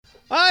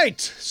All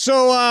right.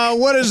 So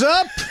what is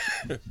up?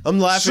 I'm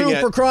laughing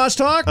Super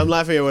crosstalk. I'm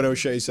laughing at what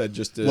O'Shea said.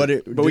 But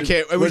we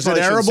can't. Was it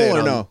arable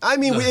or no? I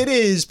mean, it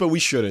is, but we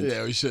shouldn't.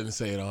 Yeah, we shouldn't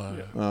say it on.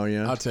 Yeah. Oh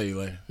yeah. I'll tell you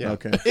later. Yeah.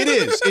 Okay. It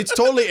is. It's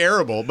totally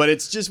arable, but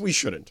it's just we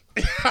shouldn't.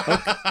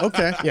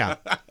 Okay. Yeah.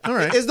 All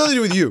right. It's nothing to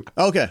do with you.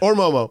 Okay. Or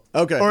Momo.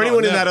 Okay. Or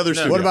anyone in never, that other never.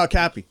 studio. What about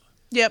Kappy?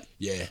 Yep.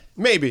 Yeah.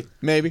 Maybe.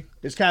 Maybe.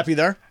 Is Kappy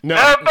there? No.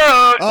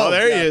 Oh,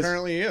 there he is.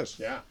 Apparently he is.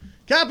 Yeah.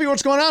 Kappy,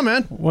 what's going on,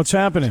 man? What's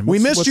happening? We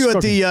missed what's you at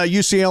cooking? the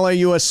UCLA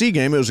USC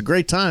game. It was a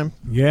great time.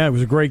 Yeah, it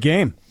was a great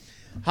game.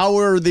 How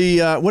were the?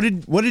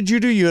 What did you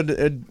do? You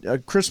had a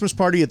Christmas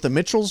party at the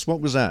Mitchells. What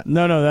was that?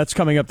 No, that's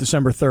coming up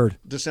December 3rd.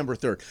 December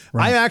 3rd.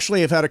 Right. I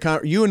actually have had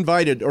you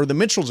invited, or the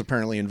Mitchells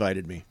apparently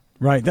invited me.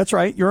 Right, that's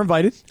right. You're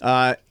invited.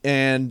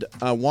 And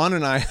Juan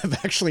and I have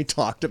actually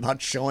talked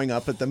about showing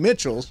up at the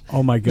Mitchells.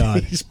 Oh my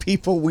God. These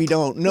people we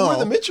don't know. Who are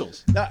the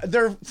Mitchells?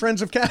 They're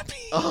friends of Kappy.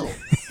 Oh.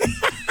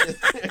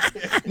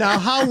 Now,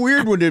 how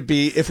weird would it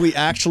be if we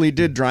actually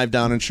did drive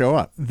down and show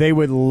up? They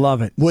would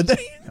love it. Would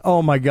they?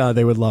 Oh my God,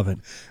 they would love it.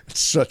 It's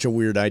such a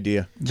weird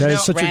idea. That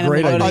is such a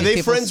great randomly- idea. Are they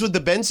People's- friends with the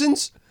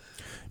Bensons?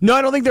 No,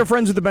 I don't think they're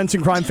friends with the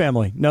Benson crime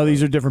family. No,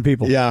 these are different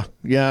people. Yeah.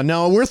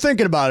 No, we're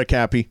thinking about it,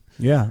 Kappy.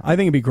 Yeah, I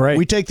think it'd be great.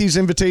 We take these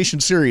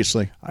invitations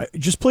seriously.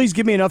 Just please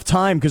give me enough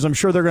time because I'm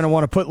sure they're going to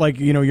want to put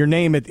your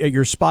name at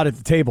your spot at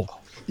the table.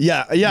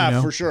 Yeah, You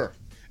know? for sure.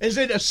 Is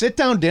it a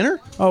sit-down dinner?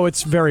 Oh,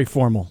 it's very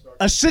formal.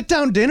 A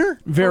sit-down dinner?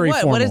 Very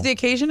what? formal. What is the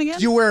occasion again?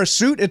 Do you wear a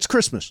suit? It's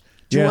Christmas.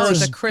 Do you Yeah, wear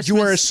it's a, a do you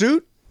wear a Christmas-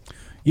 suit?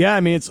 Yeah, I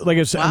mean, it's like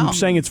Wow. I'm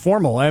saying, it's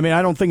formal. I mean,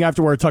 I don't think I have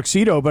to wear a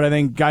tuxedo, but I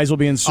think guys will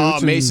be in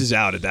suits. Oh, Mace and- is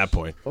out at that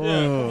point.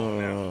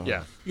 Oh.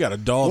 Yeah. You got to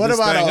doll What this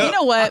about thing a- up. You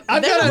know what?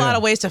 I've There's got a a- lot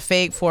of ways to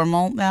fake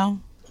formal now.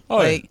 Oh,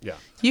 like, yeah.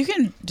 you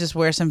can just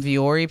wear some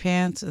Viore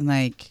pants and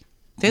they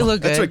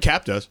look good. That's what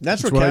Cap does.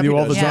 That's what what I Kappy do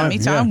all does. the yeah, time. me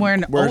too. Yeah. I'm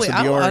wearing. Where's the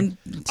Viore? on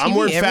TV I'm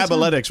wearing every time.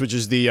 Fabletics, which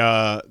is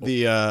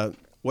the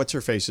what's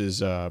her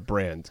face's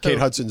brand, Kate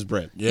Hudson's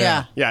brand.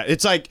 Yeah. Yeah,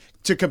 it's like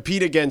to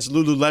compete against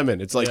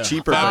Lululemon. It's like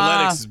cheaper.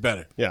 Athletics is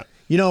better. Yeah.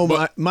 You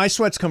know, my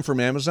sweats come from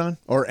Amazon,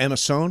 or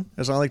Amazon,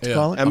 as I like to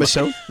call it.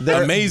 Amazon.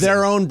 They're Amazing.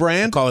 their own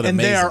brand, I call it and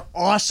they amazing. are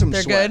awesome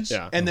They're sweats. good?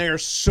 Yeah. And they are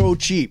so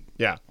cheap.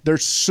 Yeah. They're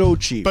so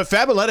cheap. But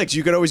Fabletics,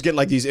 you could always get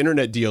like these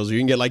internet deals. You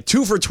can get like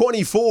 2 for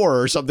 $24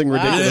 or something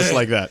ridiculous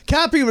like that.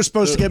 Kappy was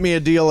supposed to get me a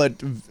deal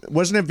at,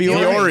 wasn't it Viore?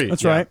 Viore.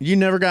 That's Yeah. right. You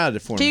never got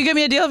it for Can me. you give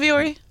me a deal,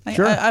 Viore?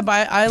 Sure. I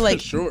buy. I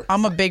like. Sure.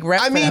 I'm a big rep.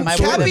 I for mean, them. I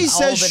wear them Kappy all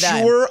says the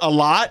time. sure a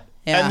lot.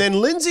 Yeah. And then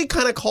Lindsay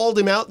kind of called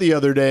him out the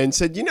other day and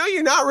said,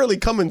 you're not really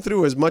coming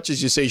through as much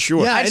as you say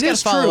sure. Yeah, I just it gotta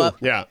is follow true. up.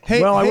 Yeah.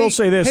 Hey, Well, I hey, will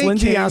say this. hey,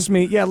 Lindsay King. asked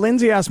me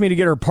to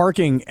get her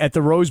parking at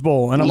the Rose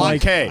Bowl, and I'm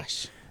like, Okay.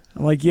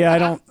 yeah, I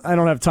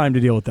don't have time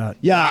to deal with that.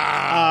 Yeah,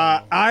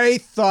 I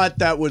thought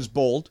that was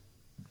bold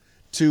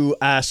to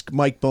ask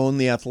Mike Bone,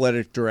 the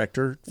athletic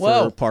director, for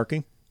Whoa.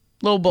 parking.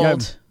 Little Yeah,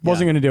 bold.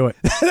 wasn't going to do it.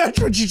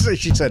 That's what she said.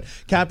 She said,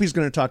 Kappy's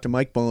going to talk to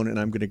Mike Bone, and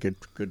I'm going to get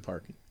good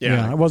parking.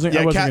 Yeah, I wasn't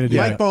going to do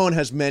Mike that. Bone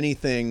has many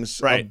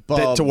things Right,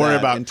 above to worry that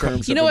about. in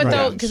terms You of know what though?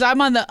 brands. Because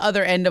I'm on the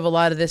other end of a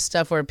lot of this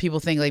stuff where people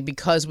think like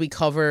because we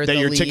cover That the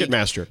you're league,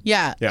 Ticketmaster.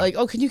 Yeah, Yeah. like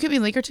can you get me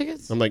Laker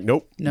tickets? I'm like,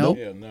 nope. No.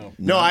 Yeah, no.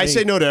 No, I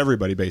say no to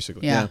everybody,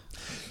 basically. Yeah.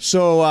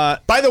 So,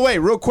 By the way,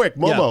 real quick,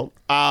 Momo,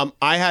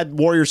 I had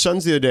Warrior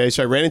Sons the other day,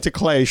 so I ran into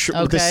Clay. The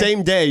Okay.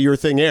 same day your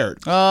thing aired.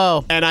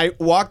 Oh. And I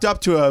walked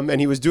up to him, and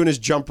he was doing his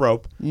jump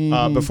rope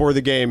before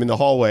the game in the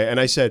hallway.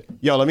 And I said,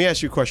 yo, let me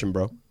ask you a question,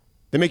 bro.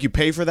 They make you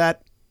pay for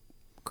that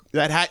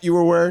hat you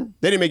were wearing?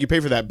 They didn't make you pay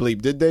for that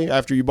bleep, did they?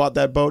 After you bought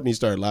that boat? And he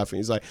started laughing.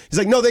 He's like,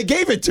 no, they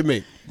gave it to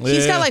me.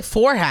 He's got like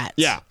 4 hats.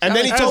 Yeah. And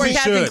then he Got, told like, me-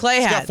 four Captain Clay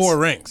He's hats. got 4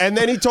 rings. And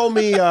then he told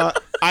me, I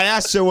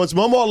asked, so was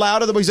Momo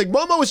allowed on the boat? He's like,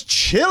 Momo was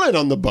chilling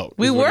on the boat.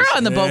 We is what were he said.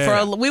 on the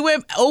boat we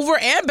went over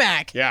and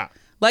back. Yeah.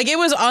 Like it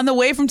was on the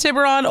way from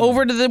Tiburon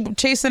over to the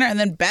Chase Center and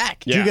then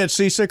back. did you get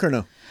seasick or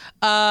no?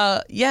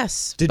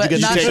 Yes. Did you but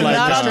get not, sick like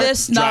not on that?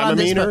 this, not on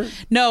this Dramamine or- boat.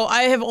 No,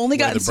 I have only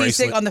gotten the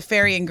seasick bracelet. on the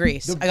ferry in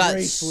Greece. I got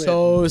bracelet.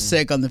 so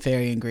sick on the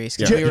ferry in Greece.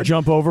 'Cause we were-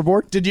 Jump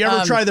overboard? Did you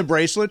ever try the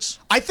bracelets?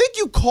 I think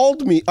you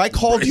called me. I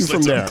called you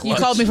from there. you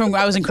called me from,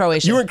 I was in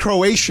Croatia. You were in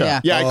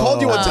Croatia. Yeah. I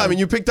called you one time and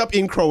you picked up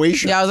in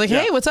Croatia. Yeah, I was like,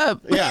 hey, what's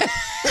up? Yeah.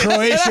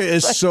 Croatia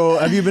is so.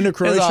 Have you been to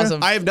Croatia?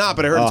 awesome. I have not,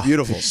 but I heard it's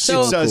beautiful.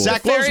 so It's cool.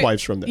 Zach Ferry- Lowe's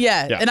wife's from there.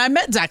 Yeah, and I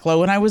met Zach Lowe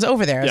when I was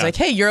over there. I was Yeah. like,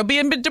 hey, you'll be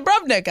in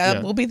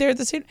Dubrovnik. We'll be there at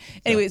the same.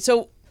 Anyway,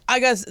 so I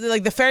guess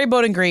like the ferry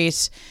boat in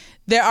Greece,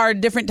 there are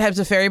different types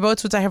of ferry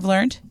boats, which I have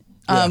learned.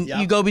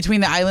 You go between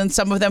the islands.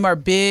 Some of them are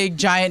big,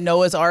 giant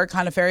Noah's Ark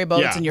kind of ferry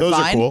boats, Yeah, and you're those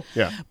are fine. cool.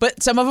 Yeah.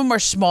 But some of them are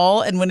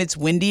small, and when it's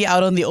windy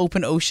out on the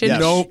open ocean, Yes.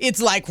 Nope.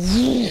 it's like.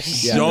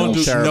 Yeah, Don't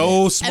do terrible.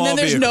 no small And then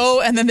there's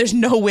vehicles.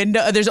 no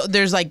window.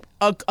 There's like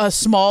a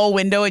small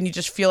window, and you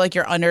just feel like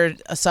you're under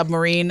a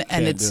submarine,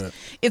 and Can't do it.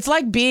 it's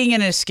like being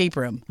in an escape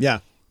room. Yeah.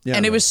 Yeah.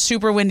 And it was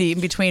super windy in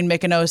between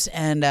Mykonos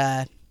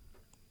and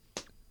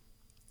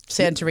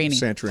Santorini.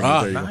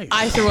 Santorini. There you go. nice.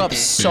 I threw up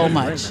so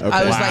much.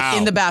 I was like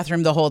in the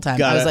bathroom the whole time.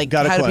 I was like,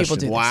 got a how do question. people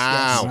do this?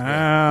 Wow. Yes.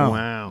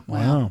 Wow.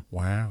 Wow.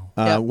 Wow.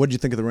 What'd you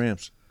think of the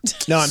Rams?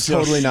 No, I'm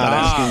totally not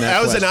asking that.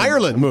 That was an question.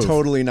 Ireland move.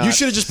 Totally not. You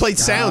should have just played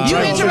sound. You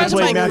Right. interrupted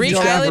Played my Matthew Greek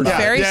Stafford. Island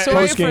Ferry story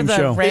for Post-game the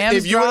show. Rams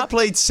If you would have drop.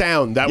 played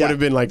sound, that would have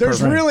been like There's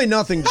perfect. really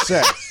nothing to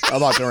say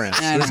about the Rams.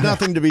 I know. There's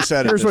nothing to be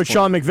said. Here's at what this point.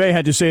 Sean McVay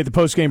had to say at the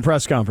post-game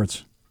press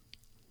conference.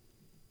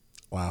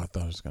 Wow, I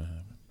thought it was going to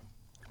happen.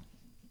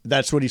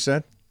 That's what he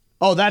said.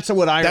 Oh, that's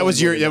what I. That was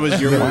your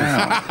move.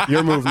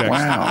 Your move next.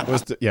 Wow.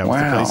 Was to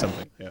Wow. play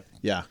something. Yeah.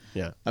 Yeah,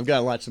 Yeah. I've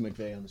got lots of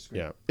McVay on the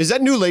screen. Yeah. Is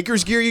that new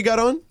Lakers gear you got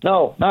on?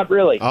 No, not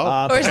really.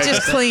 Oh. Or it's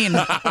just clean.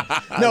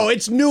 No,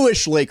 it's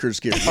newish Lakers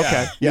gear.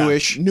 Okay. Yeah.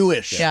 Newish.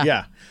 Newish. Yeah.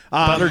 Yeah.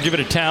 Butler, give it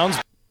a Towns.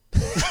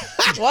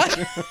 What?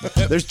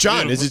 There's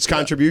John. Is its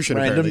contribution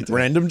apparently today.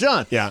 Random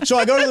John. Yeah. So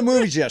I go to the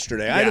movies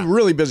yesterday. I had a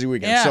really busy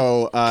weekend. Yeah.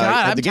 So God,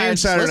 at I'm the game tired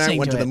just Saturday night, listening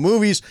went to to the it.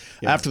 movies.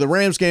 After the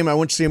Rams game, I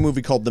went to see a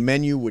movie called The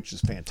Menu, which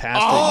is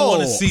fantastic. I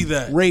want to see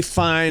that. Ray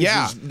Fiennes.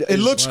 Yeah. is- It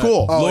looks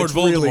cool. Oh, Lord it's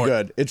really Voldemort.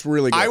 good. It's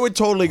really good. I would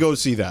totally go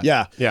see that.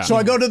 Yeah. Yeah. So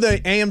I go to the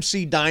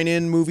AMC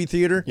Dine-In movie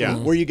theater Yeah.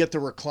 where you get the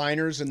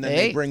recliners and then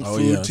Hey. they bring Oh,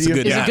 food yeah. to It's you. a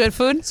good Is nap. it good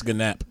food? It's a good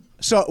nap.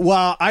 So,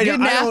 well, I Good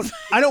nap.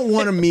 don't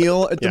want a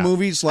meal at the Yeah.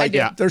 movies. Like,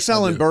 do. they're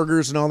selling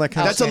burgers and all that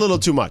kind of That's stuff. a little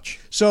too much.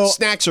 So-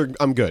 snacks are.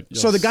 I'm good.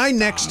 So the guy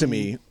next to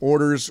me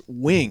orders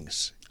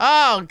wings.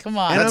 Oh, come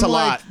on. And That's I'm a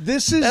like, lot.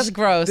 This is That's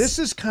gross. This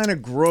is kind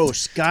of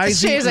gross, guys.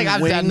 Shane's eating like,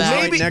 I've wings done that.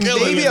 right Maybe next to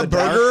maybe me in a the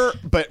dark. burger,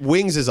 but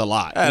wings is a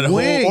lot. I had a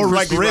Wings. whole Or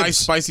like crispy ribs. rice,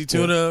 spicy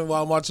tuna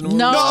while I'm watching the movie.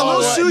 No. No, a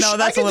little Oh, sushi. no, I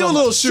that's can a do a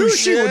little- little sushi.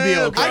 Sushi would be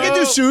okay. I can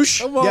do sushi.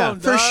 Come on, Yeah,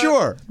 For dog.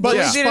 sure. But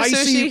yeah. Wings eat a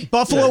spicy sushi?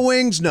 buffalo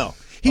wings, no.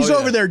 He's Oh, yeah.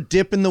 over there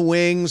dipping the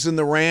wings in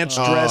the ranch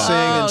dressing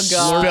and God.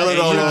 Spill it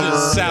all You're over.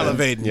 just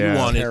salivating. Yeah. You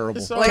want it. Terrible.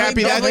 It's all Well, right.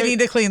 we definitely need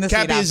to clean this.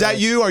 Kappy, is that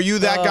you? Are you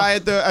that guy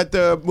at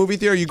the movie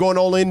theater? Are you going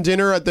all in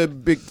dinner at the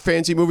big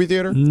fancy movie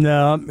theater?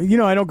 No,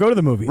 I don't go to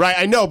the movies. Right,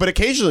 I know, but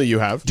occasionally you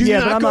have. Do you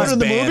Yeah, but not I'm go not to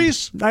the banned.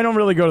 movies? I don't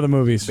really go to the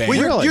movies. Banned.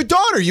 Well, Really? your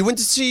daughter, you went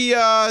to see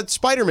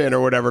Spider-Man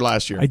or whatever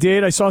last year. I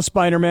did. I saw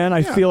Spider-Man.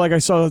 I feel like I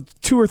saw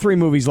 2 or 3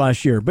 movies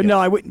last year. But no,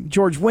 I went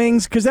George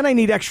Wings because then I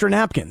need extra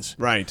napkins.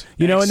 Right.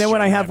 And then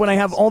when I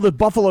have all the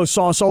buffalo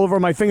sauce all over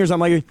my fingers, I'm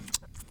like,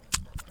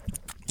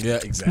 Yeah,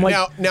 exactly.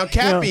 Like- Now,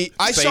 Kappy,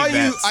 I Save saw that-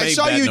 you. I save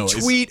saw that you noise.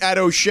 tweet at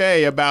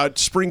O'Shea about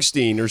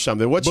Springsteen or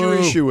something. What's your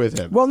Boo. issue with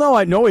him? well, no, I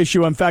had no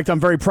issue. In fact, I'm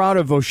very proud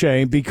of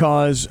O'Shea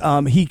because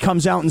he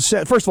comes out and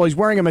said, first of all, he's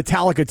wearing a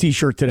Metallica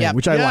T-shirt today, Yep.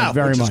 which I Yeah, like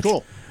very which is much.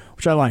 cool.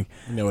 Which I like.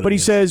 know what But it he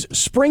is. says,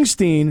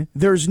 Springsteen,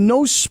 there's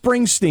no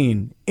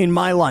Springsteen in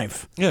my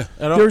life. Yeah,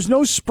 at all. There's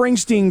no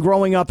Springsteen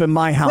growing up in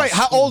my house. Right.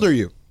 How old are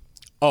you?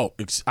 Oh,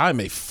 I'm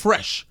a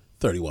fresh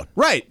 31.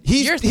 Right.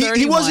 You're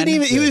He wasn't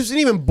 31.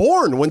 even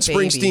born when Baby.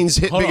 Springsteen's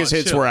Hold biggest on,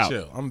 hits chill, were out.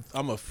 chill.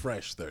 I'm a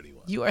fresh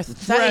 31. You are.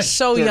 That is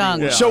so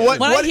young. So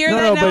what? When I hear No,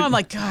 that no, now, but- I'm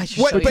like, gosh,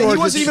 you're What? so But young. he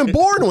wasn't even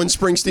born when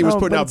Springsteen was No,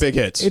 putting but out big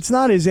hits. It's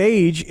not his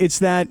age. It's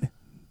that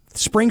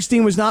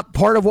Springsteen was not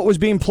part of what was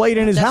being played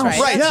in his That's house. right.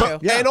 Right, That's but,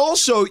 true. and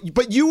also,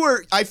 but you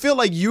were. I feel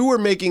like you were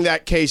making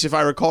that case, if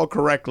I recall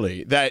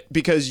correctly, that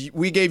because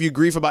we gave you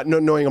grief about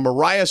not knowing a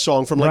Mariah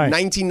song from like Right.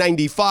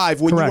 1995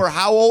 when Correct. you were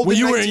how old? When in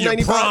you were in your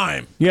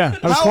 1995? prime. Yeah,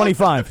 I was How-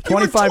 25. You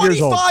were 25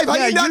 years old. 25. How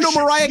do you not know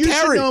Mariah you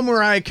Carey? should know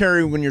Mariah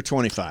Carey when you're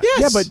 25.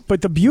 Yes. Yeah, but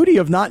the beauty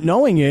of not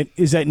knowing it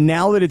is that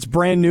now that it's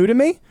brand new to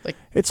me,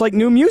 it's like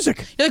new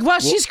music. You're like, wow,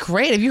 she's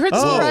great. Have you heard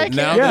this Mariah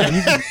Now Carey?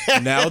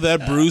 that, now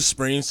that Bruce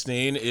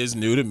Springsteen is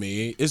new to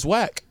me, it's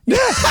whack. Yeah,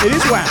 it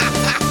is whack.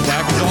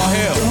 Whack is all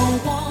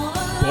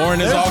hell.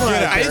 Boring is all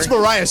get out. It's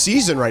Mariah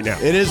season right now.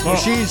 It is.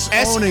 She's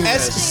owning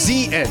this.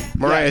 SZN.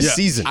 Mariah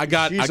season.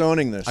 She's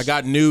owning this. I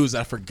got news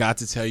I forgot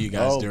to tell you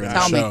guys during the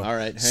Tell me. show. All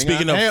right.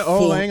 Speaking on. of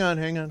full, hang on.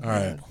 all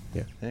right.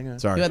 Hang on.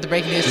 Sorry. You want the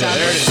breaking news sound?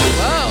 there it is.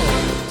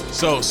 Whoa.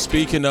 So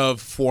speaking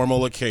of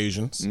formal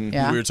occasions,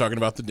 Yeah. we were talking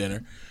about the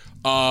dinner.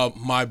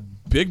 My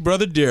big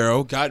brother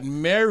Darrow got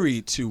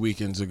married 2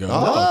 weekends ago.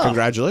 Oh,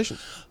 congratulations.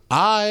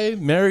 I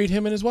married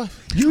him and his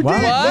wife. You Wow.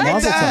 did. What? Look at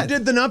Mazel that. tov.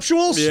 Did the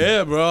nuptials?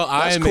 Yeah, bro.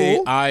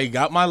 cool. I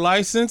got my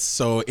license,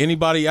 so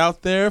anybody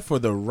out there for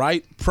the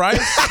right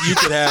price, you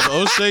could have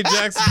O'Shea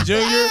Jackson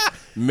Jr.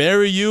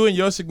 marry you and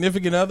your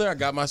significant other. I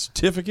got my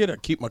certificate. I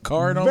keep my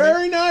card on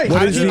Very nice.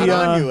 What I is keep the, it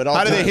on you at all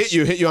How do they times. hit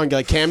you? Hit you on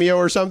like Cameo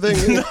or something?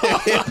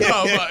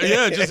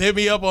 Yeah, just hit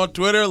me up on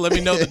Twitter. Let me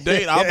know the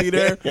date. I'll be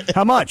there.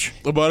 How much?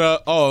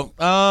 But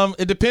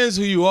it depends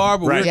who you are.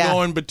 But Right. we're Yeah.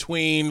 going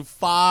between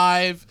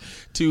 $500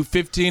 to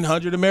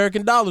 $1,500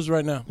 American dollars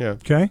right now. Yeah.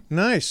 Okay.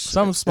 Nice.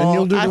 Something small. And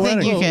you'll do I the think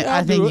wedding. you can.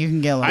 I think you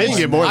can get a little I didn't more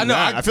get more than than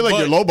that. I feel like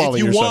you're but lowballing if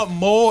you yourself. want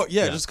more,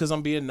 just because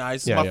I'm being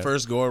nice. Yeah, It's my yeah.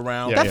 first go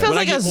around. Yeah, That yeah. feels When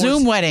I like get a more-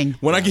 Zoom wedding.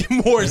 When I get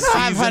more seasoned,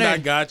 500. I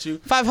got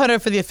you.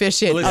 500 for the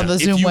officiant Listen, on the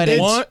if Zoom you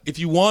wedding. if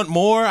you want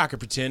more, I could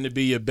pretend to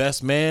be your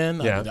best man.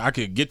 Yeah. I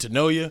could get to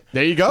know you.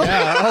 There you go.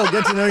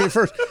 Get to know you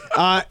first.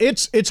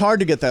 It's hard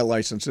to get that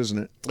license, isn't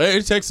it?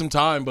 It takes some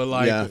time, but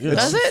like, Yeah. you know,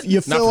 Does it? You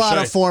Not fill for out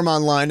a Shay. form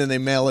online and they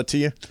mail it to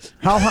you.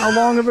 How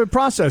long of a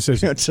process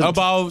is it? It's a-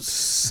 about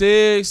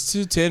 6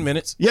 to 10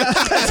 minutes. yeah,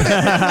 it really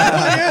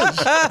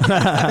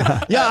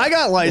is. Yeah, I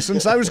got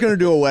licensed. I was going to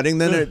do a wedding,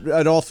 then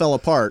it all fell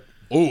apart.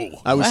 Oh,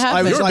 I was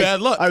You're like,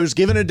 bad luck. I was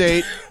given a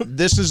date.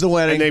 This is the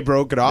wedding. And they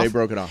broke it off? They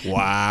broke it off.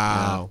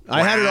 Wow.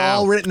 I had it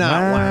all written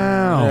out.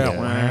 Wow. Yeah,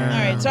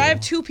 All right, so I have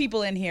two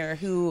people in here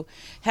who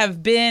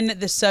have been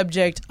the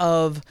subject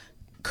of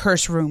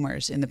curse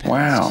rumors in the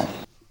past.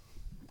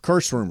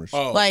 Curse rumors.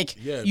 Oh, Like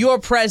yeah. your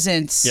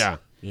presence Yeah.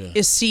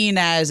 is seen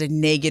as a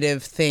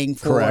negative thing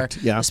for Correct,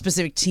 yeah. a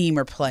specific team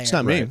or player. It's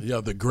not me.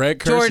 Yo, the Greg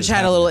curse George is had a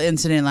happening. little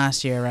incident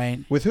last year, right?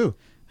 With who?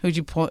 Who'd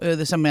you point?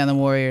 Somebody on the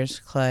Warriors,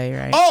 Clay,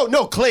 right? Oh,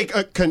 no, Clay,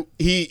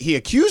 he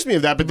accused me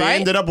of that, but they Right?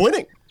 ended up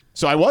winning.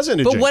 So I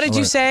wasn't a but jinx. what did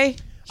you say?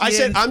 I You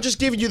said, didn't- I'm just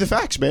giving you the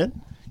facts, man.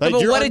 Like,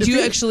 but you're what did you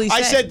undefeated. actually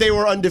I say? said they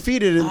were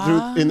undefeated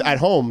at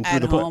home through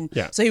at the play. home.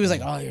 Yeah. So he was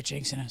like, "Oh, you're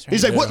jinxing us." Right?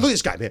 He's like, what? Look at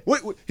this guy, man.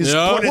 He's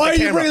Yeah. pointing Why at are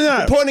the you camera. bringing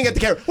that up? Pointing at the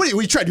camera. What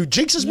are you trying to do,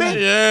 jinx us, man?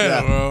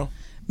 Yeah, bro.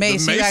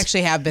 Mace, The you Mace-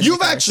 actually have been. You've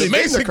the curse. actually The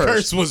been Mason the curse.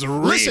 curse was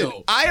real. Listen,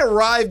 I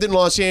arrived in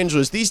Los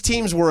Angeles. These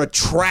teams were a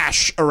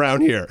trash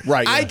around here.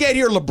 Right, I yeah. get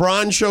here,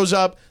 LeBron shows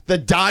up. The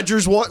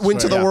Dodgers went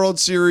to the yeah. World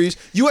Series.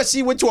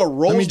 USC went to a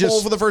Rose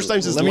Bowl for the first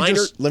time since let me Leonard.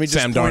 just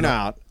Sam point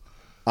Darnold.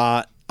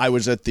 out. I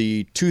was at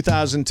the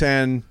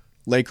 2010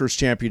 Lakers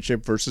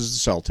championship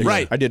versus the Celtics.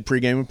 Right. I did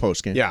pregame and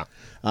postgame. Yeah.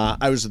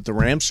 I was at the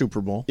Rams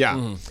Super Bowl.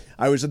 Yeah.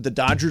 I was at the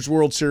Dodgers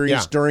World Series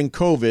Yeah. during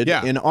COVID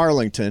Yeah. in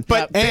Arlington.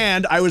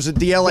 And I was at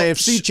the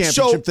LAFC so-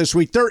 championship this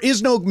week. There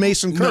is no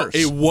Mason No, curse.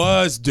 it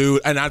was,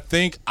 dude, and I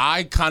think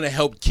I kind of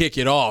helped kick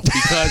it off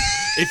because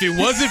if it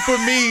wasn't for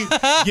me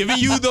giving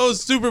you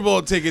those Super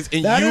Bowl tickets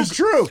and That you is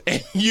true.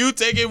 and you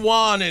taking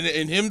Juan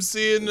and him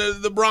seeing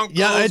the Broncos,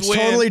 Yeah, it's win,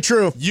 totally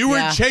true. You were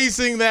Yeah.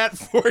 chasing that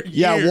for years.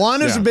 Yeah,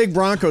 Juan is Yeah. a big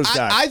Broncos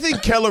guy. I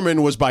think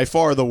Kellerman was by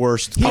far the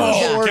worst. He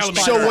was Yeah. the worst Kellerman.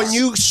 by So far. when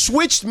you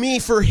switched me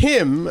for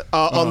him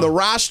on the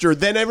roster,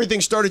 then everything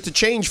started to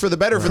change for the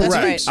better for the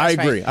That's teams. right.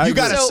 I agree. I You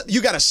got agree.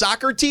 you got a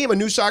soccer team, a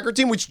new soccer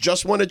team which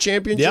just won a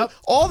championship. Yep.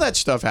 All that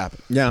stuff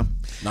happened. Yeah.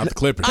 Not the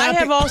Clippers. I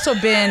have also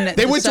been.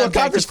 They the went to a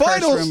subject conference of curse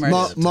finals.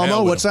 rumors.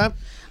 Momo, what's that?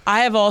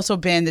 I have also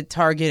been the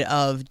target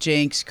of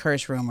jinx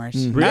curse rumors.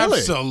 Really?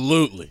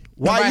 Absolutely.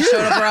 Why Remember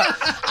you?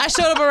 I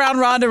showed up around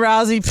Ronda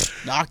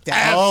Rousey, knocked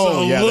out.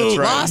 Oh, yeah, that's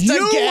right. Lost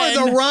You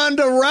again. were the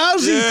Ronda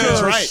Rousey curse.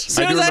 That's right. As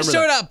soon as I remember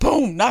showed that. up,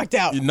 boom, knocked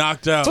out. You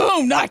knocked out.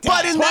 Boom, knocked out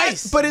But in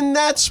twice.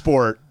 that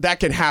sport, that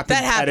can happen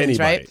That at happens,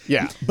 anybody. right?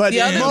 Yeah. But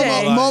The other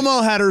day-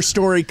 Momo had her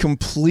story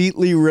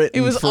completely written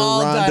It was for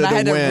all Ronda done. I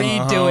had to win.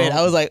 redo it.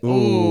 I was like,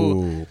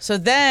 ooh. So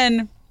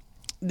then,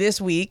 this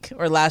week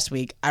or last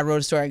week, I wrote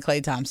a story on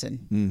Klay Thompson.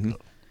 Mm-hmm.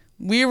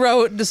 We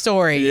wrote the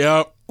story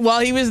Yep. while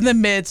he was in the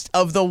midst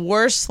of the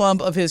worst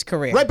slump of his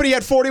career. Right, but he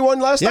had 41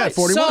 last Yeah, night.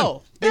 41.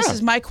 So this Yeah.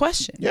 is my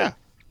question. Yeah.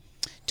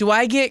 Do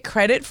I get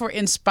credit for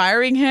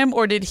inspiring him,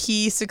 or did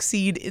he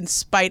succeed in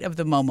spite of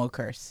the Momo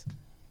curse?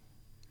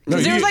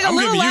 Because there was like a I'm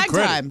little giving you lag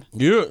credit. time.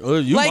 You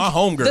Like my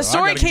homegirl. the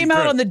story came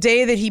out on the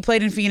day that he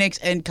played in Phoenix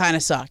and kind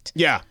of sucked.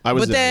 Yeah, I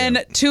was But there, then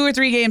yeah. 2 or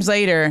 3 games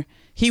later,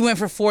 he went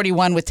for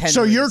 41 with 10.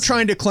 So threes. you're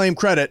trying to claim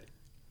credit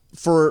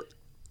for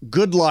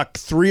good luck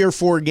 3 or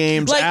 4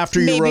 games like after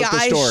you maybe wrote the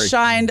story. I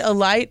shined a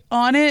light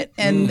on it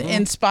and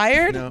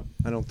inspired, No,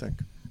 I don't think.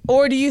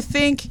 or do you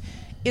think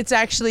it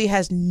actually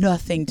has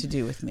nothing to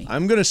do with me?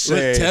 I'm going to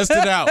say Test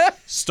it out.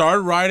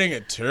 Start writing a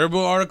terrible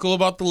article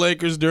about the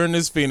Lakers during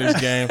this Phoenix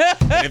game.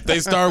 And if they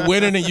start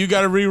winning and you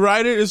got to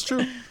rewrite it, it's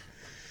true.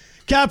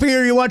 Kappy,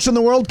 are you watching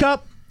the World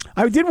Cup?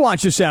 I did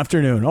watch this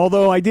afternoon,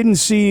 although I didn't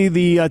see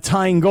the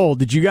tying goal.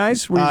 Did you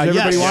guys? Was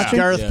everybody yes, watching?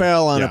 Gareth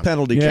Bale on Yeah. a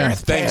penalty Yeah. kick.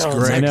 Thanks, Bale,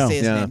 Greg. I know. say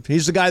his Yeah, name.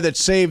 he's the guy that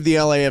saved the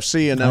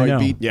LAFC, and now I he know.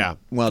 beat. Yeah.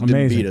 well, didn't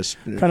Amazing. beat us.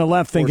 Kind of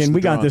left Forced thinking the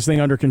we got draw. this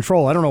thing under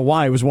control. I don't know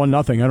why it was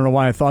 1-0. I don't know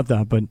why I thought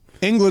that, but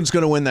England's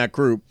going to win that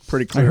group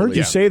pretty I clearly. heard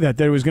you say that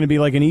it was going to be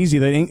like an easy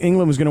that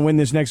England was going to win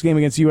this next game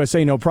against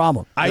USA, no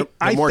problem. They're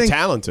I more think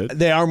talented.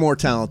 They are more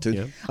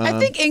talented. I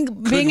think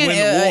being win the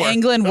an war.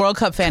 England World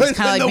Cup fan is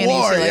kind of like being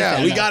a UCLA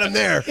fan. we got him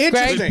there.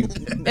 Interesting.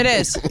 It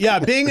is Yeah,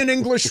 being an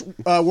English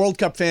World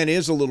Cup fan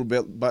is a little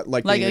bit, but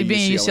like like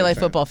being a UCLA fan.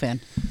 football fan.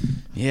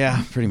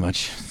 Yeah, pretty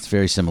much. It's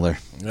very similar.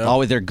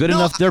 Always they're good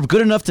enough. They're good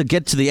enough to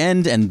get to the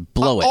end and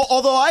blow it.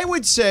 Although I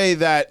would say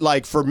that,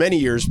 like, for many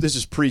years, this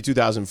is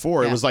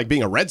pre-2004, Yeah. it was like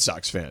being a Red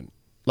Sox fan.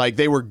 Like,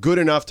 they were good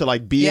enough to,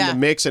 like, be in Yeah. the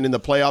mix and in the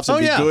playoffs and Oh,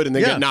 be yeah. good and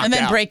then Yeah. get knocked out. And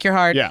then break your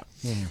heart. Yeah.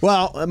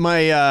 Well,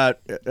 my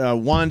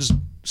Juan's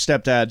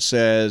stepdad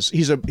says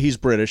he's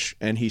British,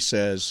 and he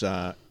says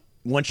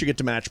once you get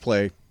to match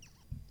play,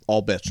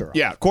 all bets are off.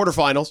 Yeah,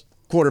 quarterfinals.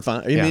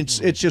 Quarterfinal. I mean,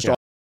 it's just all.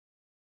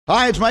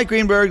 Hi, it's Mike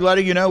Greenberg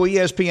letting you know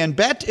ESPN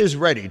Bet is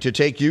ready to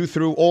take you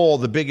through all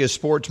the biggest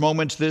sports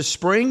moments this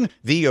spring.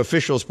 The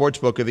official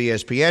sportsbook of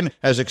ESPN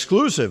has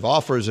exclusive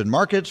offers and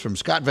markets from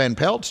Scott Van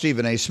Pelt,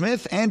 Stephen A.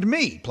 Smith, and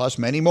me, plus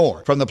many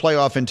more. From the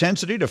playoff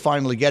intensity to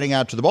finally getting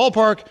out to the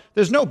ballpark,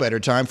 there's no better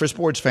time for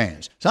sports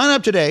fans. Sign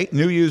up today.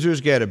 New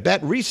users get a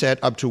bet reset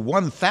up to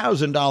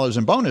 $1,000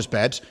 in bonus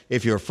bets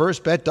if your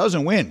first bet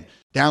doesn't win.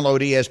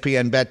 Download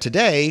ESPN Bet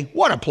today.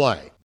 What a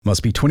play.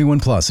 Must be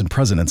 21 plus and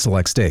present in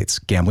select states.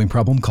 Gambling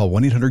problem? Call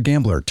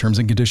 1-800-GAMBLER. Terms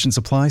and conditions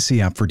apply.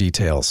 See app for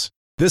details.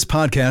 This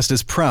podcast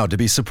is proud to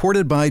be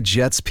supported by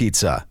Jets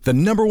Pizza, the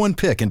 #1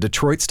 pick in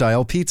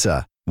Detroit-style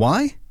pizza.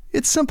 Why?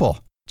 It's simple.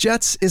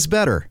 Jets is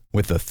better.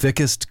 With the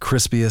thickest,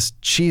 crispiest,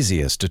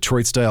 cheesiest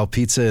Detroit-style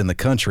pizza in the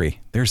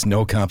country, there's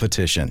no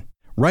competition.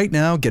 Right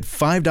now, get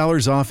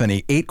 $5 off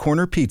any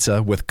 8-corner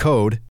pizza with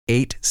code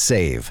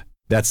 8SAVE.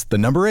 That's the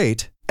number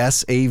 8,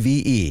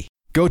 S-A-V-E.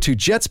 Go to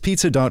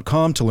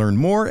jetspizza.com to learn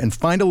more and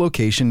find a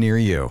location near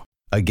you.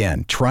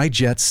 Again, try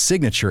Jet's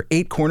signature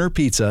 8-corner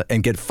pizza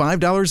and get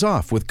 $5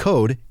 off with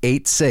code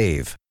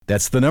 8SAVE.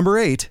 That's the number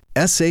 8,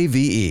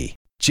 S-A-V-E.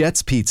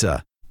 Jet's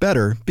Pizza.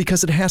 Better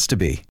because it has to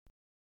be.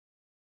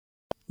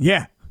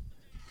 Yeah.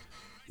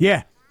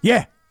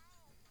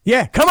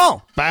 Come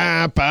on.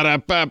 Ba ba da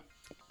ba.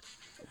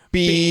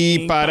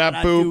 Beep ba da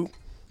boop.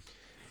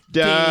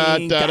 Da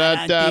da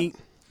da da.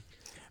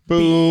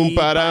 Boom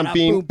ba da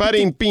beam ba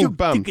ding beam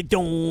bum. Ba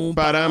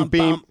dum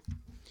beam.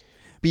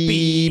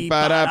 Beep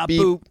ba da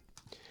beep.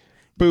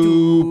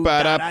 Boo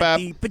ba da ba.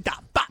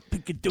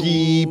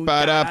 Beep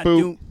ba da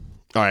boop.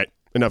 All right,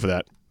 enough of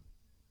that.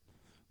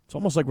 It's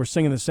almost like we're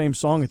singing the same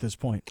song at this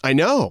point. I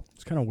know.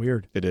 It's kind of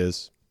weird. It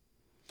is.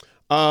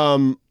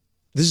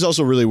 This is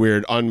also really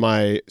weird. On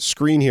my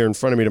screen here in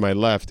front of me to my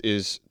left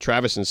is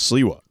Travis and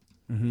Sliwa.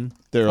 Mm-hmm.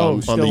 They're on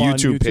the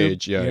YouTube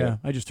page. Yeah,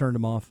 I just turned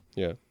them off.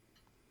 Yeah.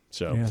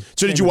 So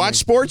did you watch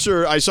sports,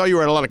 or I saw you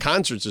were at a lot of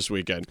concerts this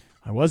weekend?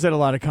 I was at a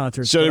lot of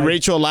concerts. So did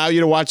Rachel allow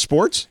you to watch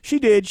sports? She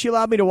did. She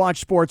allowed me to watch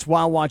sports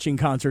while watching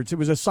concerts. It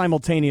was a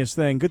simultaneous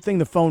thing. Good thing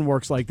the phone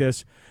works like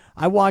this.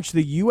 I watched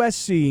the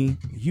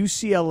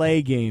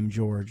USC-UCLA game,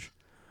 George,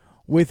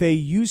 with a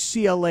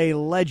UCLA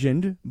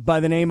legend by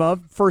the name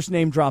of, first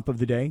name drop of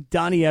the day,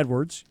 Donnie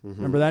Edwards. Mm-hmm.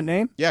 Remember that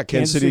name? Yeah,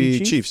 Kansas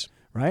City Chiefs.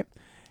 Right.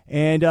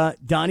 And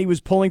Donnie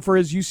was pulling for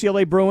his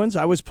UCLA Bruins.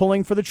 I was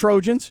pulling for the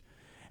Trojans.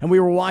 And we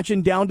were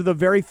watching down to the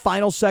very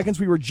final seconds.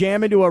 We were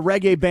jamming to a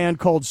reggae band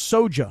called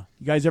Soja.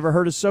 You guys ever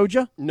heard of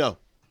Soja? No.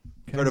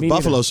 Heard of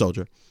Buffalo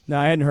Soldier. No,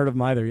 I hadn't heard of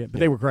them either yet, but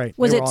they were great.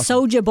 Was it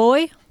awesome. Soulja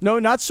Boy? No,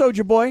 not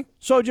Soulja Boy.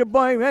 Soulja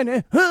Boy.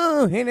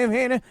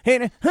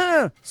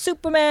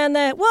 Superman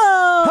that.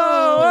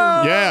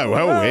 Whoa! Yeah,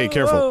 well, hey,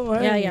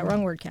 careful. Yeah,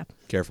 wrong word, Cap.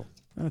 Careful.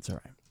 That's all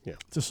right. Yeah.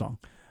 It's a song.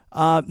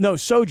 No,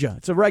 Soja.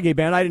 It's a reggae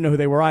band. I didn't know who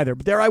they were either.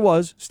 But there I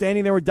was,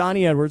 standing there with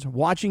Donnie Edwards,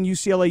 watching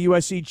UCLA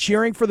USC,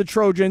 cheering for the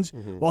Trojans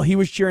while he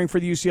was cheering for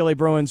the UCLA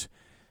Bruins,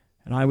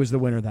 and I was the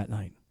winner that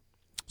night.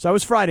 So that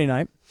was Friday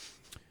night,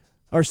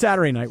 or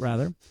Saturday night,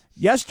 rather.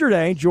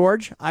 Yesterday,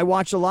 George, I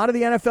watched a lot of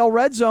the NFL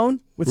Red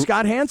Zone with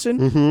Scott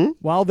Hansen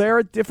while they're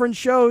at different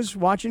shows,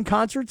 watching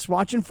concerts,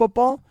 watching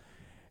football,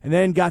 and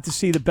then got to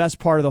see the best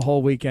part of the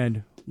whole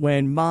weekend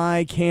when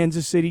my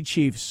Kansas City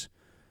Chiefs,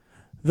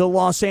 the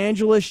Los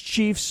Angeles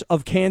Chiefs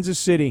of Kansas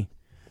City,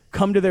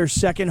 come to their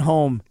second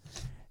home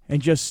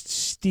and just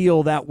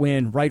steal that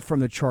win right from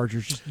the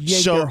Chargers. Just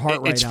yank their heart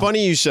right out. It's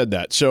funny you said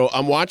that. So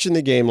I'm watching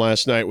the game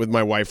last night with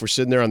my wife. We're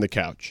sitting there on the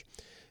couch.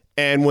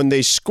 And when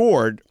they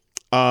scored,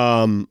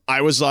 I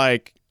was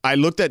like, I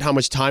looked at how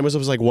much time was. It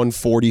was like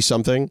 140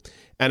 something.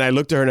 And I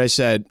looked at her and I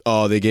said,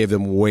 oh, they gave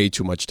them way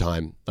too much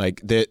time.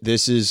 Like,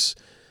 he's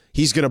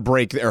going to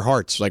break their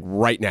hearts, like,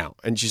 right now.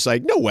 And she's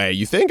like, no way,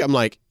 you think? I'm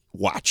like,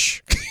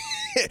 watch.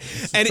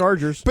 And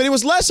Chargers. But it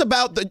was less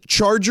about the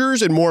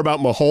Chargers and more about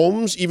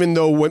Mahomes, even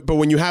though, but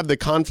when you have the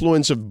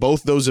confluence of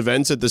both those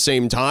events at the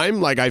same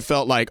time, like, I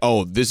felt like,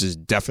 oh, this is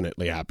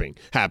definitely happening.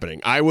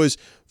 I was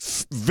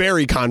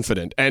very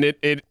confident, and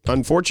it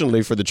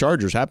unfortunately for the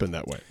Chargers happened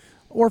that way.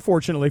 Or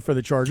fortunately for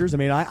the Chargers. I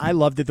mean, I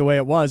loved it the way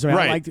it was. I mean,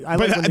 right. I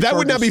liked but that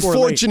would not be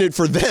fortunate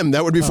for them.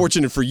 That would be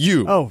fortunate for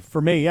you. Oh, for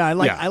me, yeah. I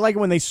like it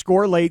when they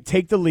score late,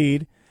 take the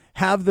lead,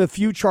 have the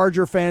few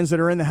Charger fans that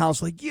are in the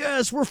house like,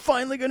 yes, we're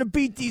finally going to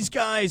beat these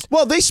guys.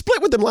 Well, they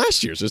split with them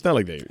last year, so it's not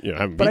like they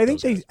haven't beat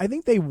those guys. I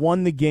think they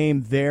won the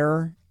game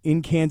there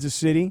in Kansas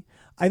City.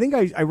 I think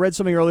I read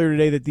something earlier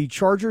today that the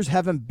Chargers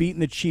haven't beaten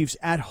the Chiefs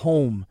at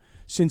home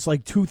since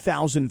like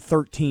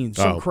 2013.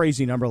 Some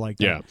crazy number like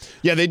that.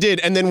 Yeah, they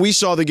did. And then we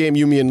saw the game,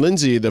 you, me, and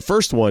Lindsay, the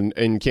first one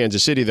in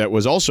Kansas City that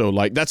was also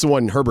like, that's the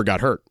one Herbert got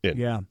hurt in.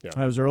 Yeah.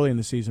 That was early in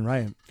the season,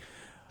 right?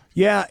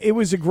 Yeah, it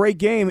was a great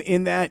game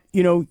in that,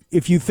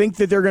 if you think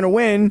that they're going to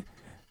win,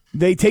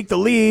 they take the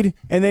lead,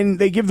 and then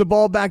they give the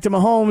ball back to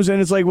Mahomes,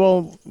 and it's like,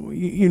 well,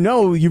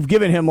 you've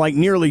given him like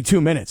nearly 2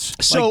 minutes.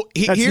 So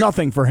that's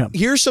nothing for him.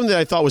 Here's something that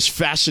I thought was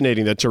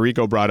fascinating that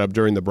Tarico brought up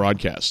during the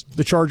broadcast.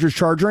 The Chargers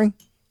charging?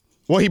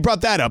 Well, he brought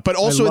that up, but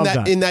also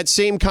in that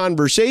same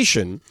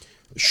conversation,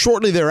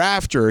 shortly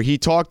thereafter, he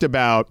talked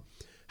about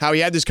how he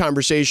had this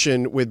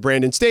conversation with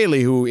Brandon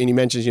Staley, and he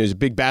mentions he's a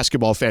big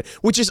basketball fan,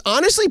 which is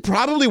honestly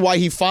probably why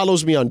he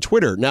follows me on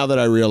Twitter, now that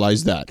I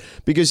realize that.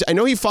 Because I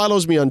know he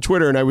follows me on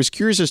Twitter, and I was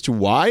curious as to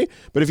why,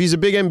 but if he's a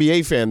big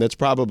NBA fan, that's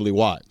probably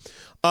why.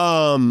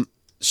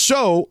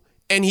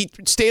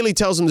 Staley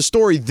tells him the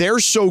story, they're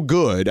so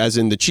good, as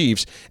in the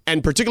Chiefs,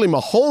 and particularly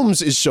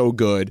Mahomes is so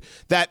good,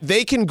 that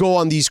they can go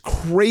on these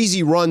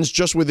crazy runs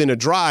just within a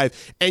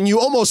drive, and you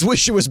almost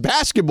wish it was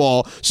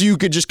basketball so you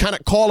could just kind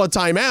of call a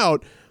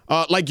timeout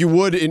like you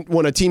would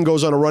when a team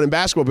goes on a run in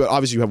basketball, but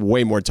obviously you have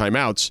way more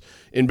timeouts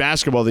in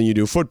basketball than you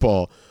do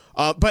football.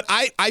 But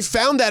I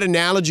found that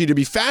analogy to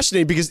be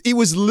fascinating because it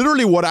was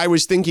literally what I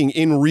was thinking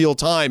in real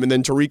time. And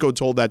then Tarico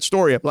told that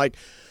story. I'm like,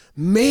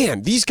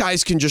 man, these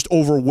guys can just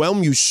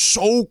overwhelm you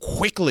so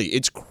quickly.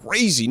 It's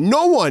crazy.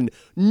 No one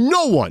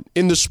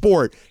in the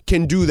sport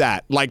can do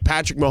that like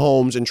Patrick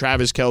Mahomes and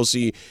Travis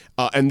Kelce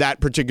and that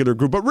particular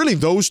group. But really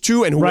those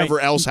two and whoever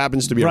else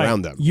happens to be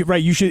around them.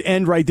 You should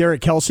end right there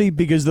at Kelce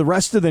because the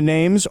rest of the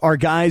names are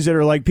guys that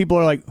are like, people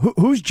are like,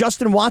 who's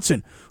Justin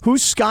Watson?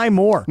 Who's Sky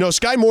Moore? No,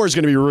 Sky Moore is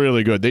going to be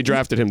really good. They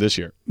drafted him this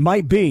year.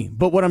 Might be.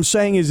 But what I'm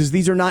saying is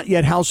these are not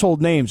yet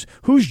household names.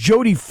 Who's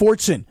Jody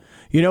Fortson?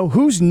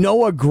 Who's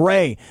Noah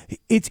Gray?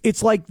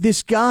 It's like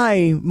this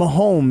guy,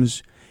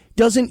 Mahomes,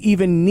 doesn't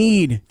even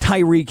need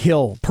Tyreek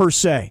Hill per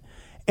se.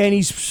 And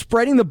he's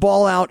spreading the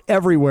ball out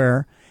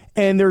everywhere.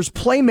 And there's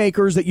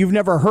playmakers that you've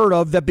never heard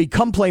of that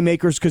become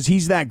playmakers because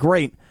he's that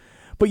great.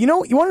 But you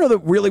want to know the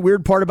really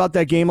weird part about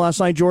that game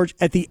last night, George?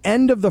 At the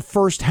end of the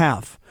first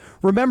half,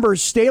 remember,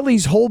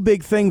 Staley's whole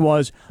big thing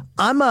was,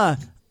 I'm a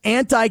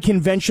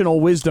anti-conventional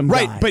wisdom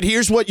guy. Right, but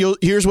here's what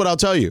I'll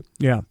tell you.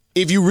 Yeah.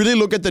 If you really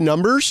look at the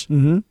numbers,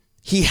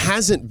 he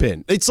hasn't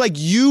been. It's like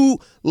you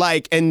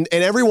and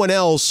everyone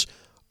else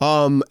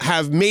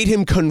have made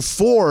him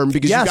conform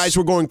because you guys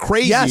were going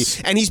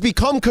crazy. And he's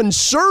become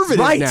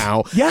conservative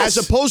now as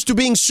opposed to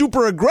being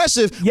super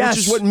aggressive, which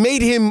is what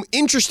made him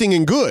interesting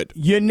and good.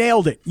 You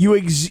nailed it.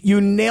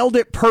 You nailed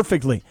it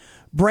perfectly.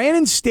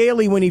 Brandon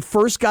Staley, when he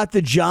first got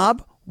the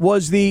job,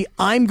 was the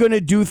I'm going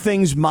to do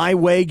things my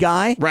way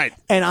guy. Right.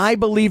 And I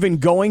believe in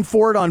going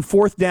for it on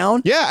fourth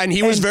down. Yeah, and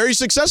he was very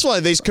successful.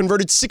 They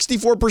converted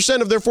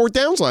 64% of their fourth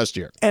downs last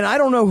year. And I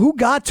don't know who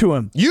got to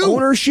him. You.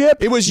 Ownership.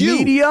 It was you.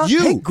 Media. You.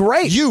 Hey,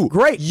 great. You.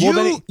 Great.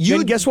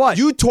 Then guess what?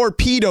 You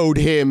torpedoed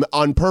him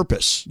on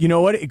purpose. You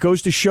know what? It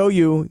goes to show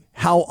you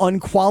how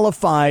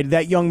unqualified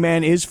that young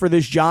man is for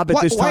this job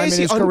at this time in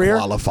his career.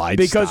 Unqualified?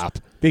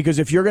 Because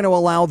if you're going to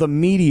allow the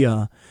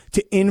media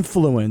to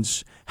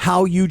influence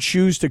how you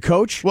choose to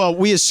coach. Well,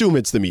 we assume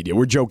it's the media.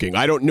 We're joking.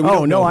 I don't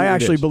know. No, I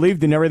actually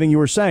believed in everything you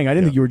were saying. I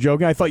didn't think you were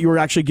joking. I thought you were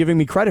actually giving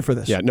me credit for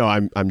this. Yeah, no,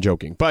 I'm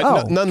joking.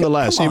 But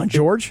nonetheless, come on,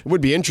 George. It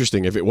would be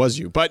interesting if it was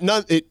you. But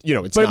it's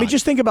But not. I mean,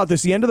 just think about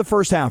this. The end of the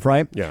first half,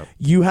 right? Yeah.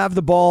 You have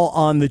the ball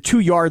on the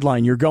 2-yard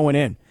line. You're going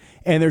in.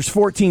 And there's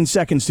 14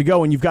 seconds to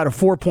go, and you've got a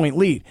 4-point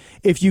lead.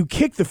 If you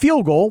kick the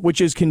field goal,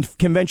 which is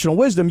conventional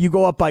wisdom, you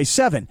go up by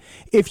 7.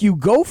 If you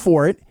go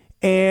for it,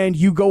 and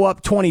you go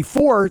up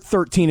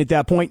 24-13 at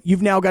that point,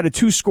 you've now got a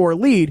 2-score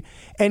lead.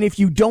 And if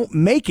you don't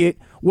make it,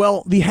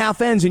 well, the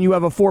half ends and you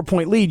have a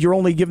 4-point lead. You're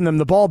only giving them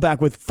the ball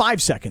back with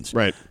 5 seconds.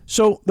 Right.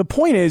 So the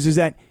point is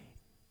that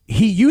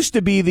he used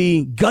to be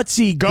the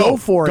gutsy go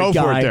for it guy.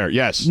 Go for it there,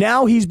 yes.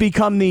 Now he's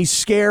become the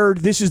scared,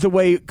 this is the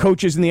way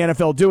coaches in the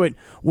NFL do it,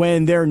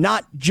 when they're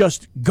not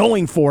just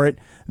going for it,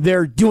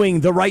 they're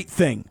doing the right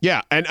thing.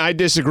 Yeah, and I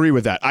disagree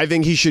with that. I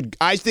think he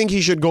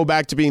should go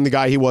back to being the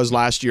guy he was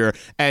last year,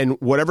 and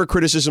whatever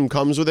criticism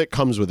comes with it,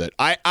 comes with it.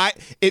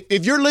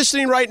 If you're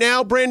listening right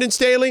now, Brandon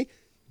Staley,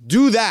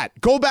 do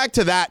that. Go back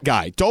to that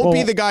guy. Don't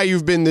be the guy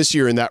you've been this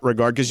year in that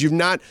regard, because you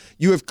can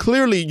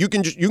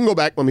go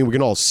back. I mean, we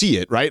can all see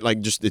it, right? Like,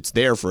 just it's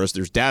there for us.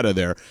 There's data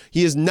there.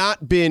 He has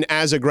not been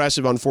as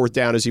aggressive on fourth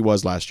down as he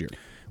was last year.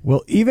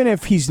 Well, even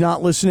if he's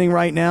not listening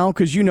right now,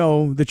 because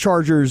the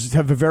Chargers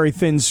have a very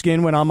thin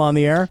skin when I'm on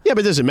the air. Yeah,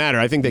 but it doesn't matter.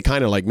 I think they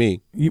kind of like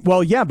me.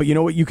 Well, yeah, but you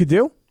know what you could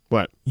do?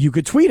 What? You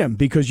could tweet him,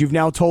 because you've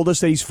now told us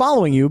that he's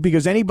following you,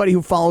 because anybody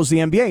who follows the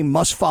NBA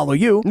must follow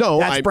you. No,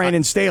 that's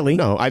Brandon Staley.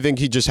 No, I think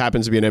he just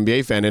happens to be an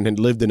NBA fan and had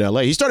lived in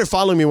L.A. He started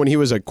following me when he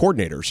was a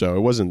coordinator, so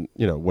it wasn't,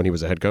 when he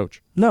was a head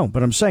coach. No,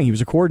 but I'm saying he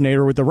was a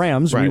coordinator with the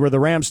Rams. Right. We were the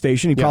Rams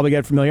station. He probably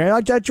got familiar. I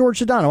like that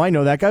George Sedano. I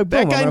know that guy.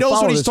 That guy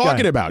knows what he's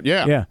talking about.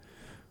 Yeah. Yeah.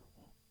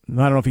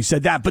 I don't know if he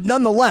said that, but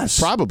nonetheless.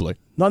 Probably.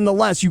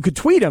 Nonetheless, you could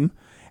tweet him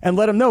and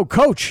let him know,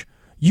 Coach,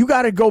 you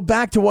got to go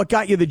back to what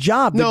got you the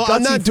job. No,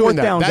 I'm not doing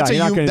that.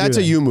 That's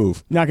a you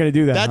move. Not going to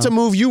do that. That's a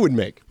move you would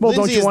make. Well,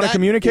 Lindsay, don't you want to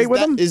communicate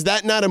with him? Is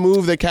that not a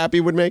move that Kappy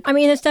would make? I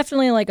mean, it's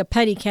definitely like a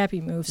petty Kappy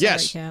move. Sorry,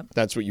 yes, Cap.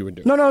 that's what you would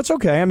do. No, it's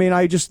okay. I mean,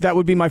 that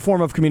would be my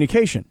form of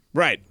communication.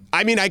 Right.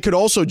 I mean, I could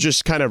also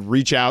just kind of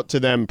reach out to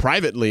them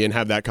privately and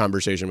have that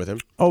conversation with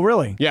him. Oh,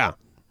 really? Yeah.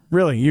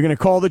 Really? You're going to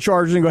call the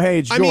Chargers and go, "Hey,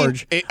 it's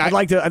George. I'd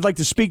like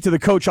to speak to the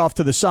coach off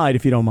to the side,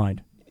 if you don't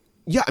mind."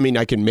 Yeah, I mean,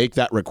 I can make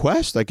that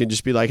request. I can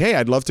just be like, "Hey,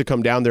 I'd love to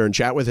come down there and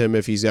chat with him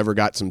if he's ever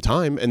got some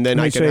time," and then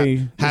I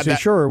can have that.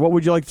 Sure. What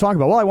would you like to talk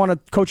about? Well, I want to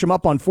coach him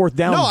up on fourth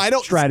down. No, I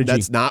don't. Strategy.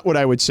 That's not what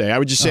I would say. I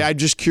would just say I'm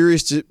just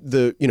curious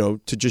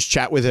to just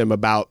chat with him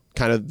about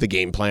kind of the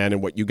game plan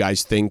and what you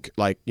guys think,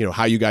 like,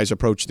 how you guys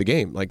approach the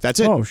game. Like, that's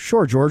it. Oh,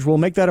 sure, George. We'll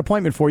make that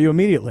appointment for you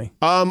immediately.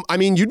 I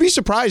mean, you'd be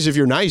surprised if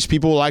you're nice.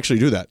 People will actually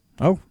do that.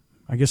 Oh.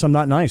 I guess I'm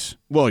not nice.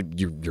 Well,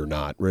 you're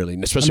not really,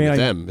 especially with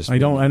them. I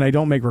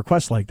don't make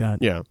requests like that.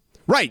 Yeah.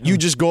 Right. You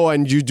just go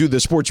and you do the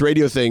sports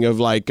radio thing of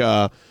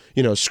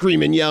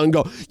scream and yell and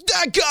go,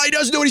 that guy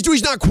doesn't know what he's doing.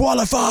 He's not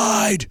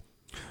qualified.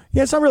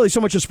 Yeah, it's not really so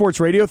much a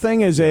sports radio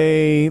thing as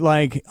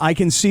I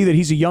can see that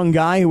he's a young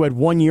guy who had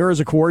 1 year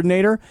as a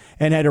coordinator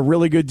and had a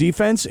really good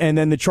defense, and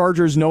then the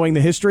Chargers, knowing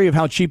the history of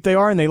how cheap they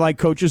are, and they like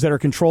coaches that are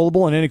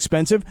controllable and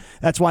inexpensive,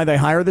 that's why they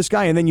hire this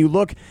guy. And then you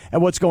look at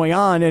what's going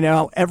on and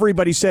how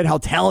everybody said how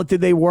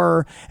talented they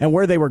were and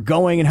where they were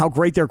going and how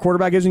great their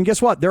quarterback is, and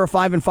guess what? They're a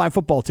 5-5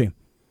 football team.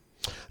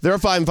 They're a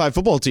 5-5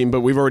 football team,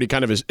 but we've already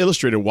kind of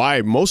illustrated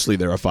why mostly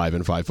they're a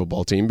 5-5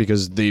 football team,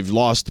 because they've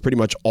lost pretty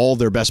much all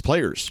their best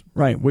players.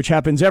 Right, which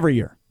happens every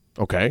year.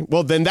 Okay,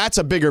 well, then that's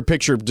a bigger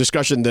picture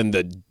discussion than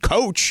the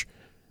coach.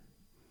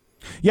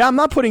 Yeah, I'm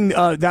not putting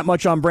that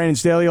much on Brandon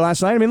Staley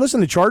last night. I mean, listen,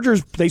 the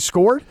Chargers, they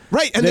scored.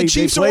 Right, and the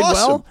Chiefs they played are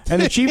awesome. well,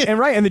 and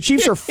the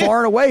Chiefs are far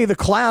and away the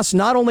class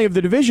not only of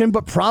the division,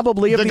 but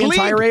probably of the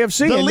entire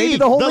AFC, and maybe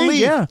the whole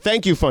league. Yeah.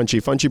 Thank you,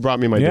 Funchy. Funchy brought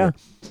me my dinner.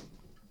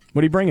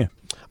 What do you bring you?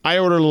 I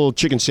ordered a little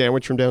chicken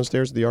sandwich from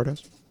downstairs at the Yard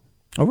House.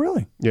 Oh,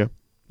 really? Yeah.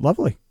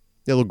 Lovely.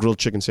 Yeah, a little grilled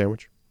chicken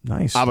sandwich.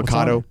 Nice.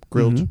 Avocado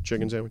grilled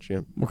chicken sandwich,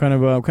 yeah. What kind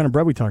of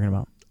bread are we talking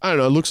about? I don't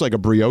know. It looks like a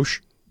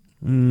brioche.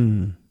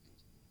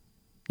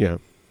 Yeah.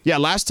 Yeah,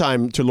 last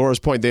time, to Laura's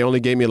point, they only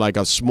gave me like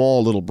a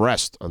small little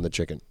breast on the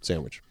chicken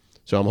sandwich.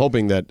 So I'm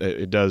hoping that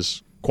it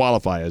does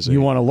qualify as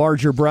You want a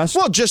larger breast?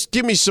 Well, just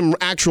give me some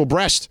actual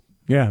breast.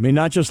 Yeah, I mean,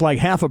 not just like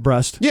half a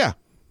breast. Yeah.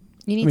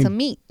 You need some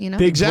meat, you know?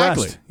 Big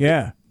Exactly. breast.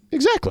 Yeah.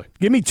 Exactly.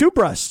 Give me 2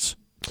 breasts.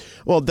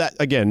 Well,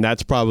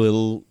 that's probably a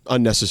little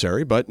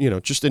unnecessary, but,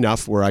 just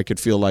enough where I could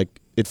feel like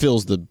it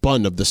fills the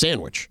bun of the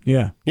sandwich.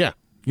 Yeah. Yeah.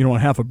 You don't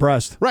want half a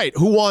breast. Right.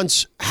 Who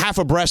wants half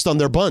a breast on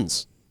their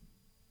buns?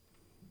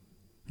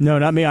 No,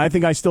 not me. I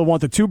think I still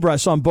want the 2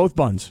 breasts on both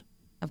buns.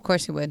 Of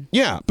course you would.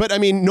 Yeah, but I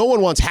mean, no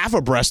one wants half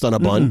a breast on a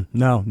bun.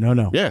 No.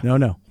 Yeah.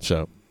 No.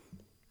 So.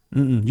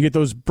 You get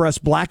those breasts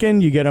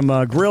blackened? You get them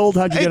grilled?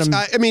 How'd you get them?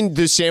 I mean,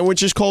 the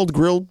sandwich is called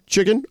grilled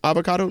chicken,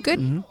 avocado.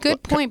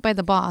 Good point by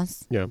the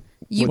boss. Yeah.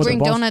 You What's bring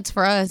the boss? donuts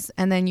for us,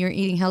 and then you're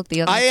eating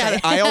healthy.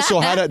 I also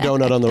had a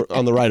donut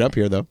on the ride up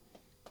here, though.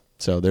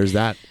 So there's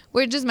that.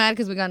 We're just mad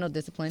because we got no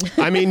discipline.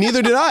 I mean,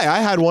 neither did I.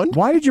 I had one.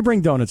 Why did you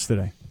bring donuts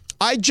today?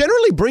 I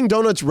generally bring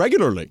donuts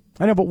regularly.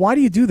 I know, but why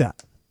do you do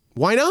that?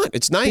 Why not?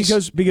 It's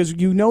nice. Because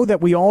you know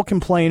that we all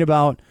complain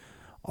about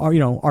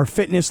our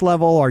fitness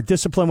level, our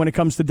discipline when it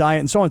comes to diet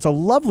and so on. It's a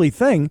lovely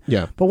thing.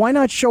 Yeah. But why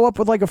not show up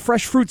with like a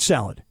fresh fruit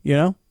salad,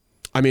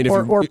 I mean,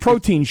 or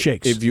protein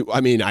shakes. If you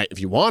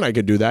want, I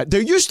could do that.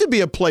 There used to be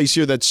a place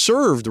here that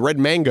served Red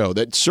Mango,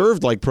 that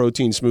served like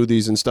protein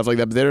smoothies and stuff like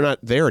that, but they're not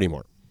there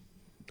anymore.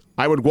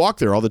 I would walk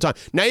there all the time.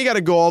 Now you got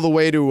to go all the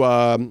way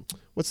to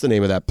what's the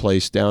name of that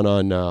place down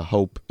on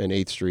Hope and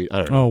 8th Street? I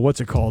don't know. Oh, what's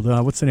it called?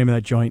 What's the name of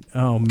that joint?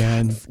 Oh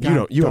man,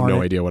 You have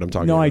no idea what I'm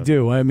talking about. No, I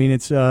do. I mean,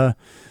 it's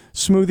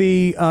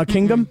Smoothie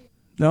Kingdom.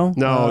 No,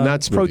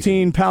 not Smoothie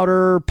Protein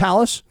Powder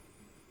Palace.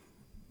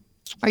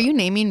 Are you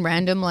naming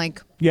random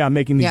Yeah, I'm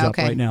making these up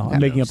okay. right now. Okay.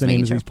 I'm making up the Just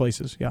names of making these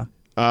places.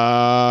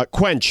 Yeah.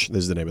 Quench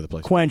is the name of the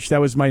place. Quench. That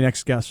was my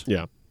next guess.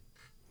 Yeah.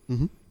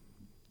 Mm-hmm.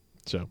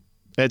 So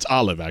it's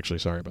Olive, actually.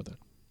 Sorry about that.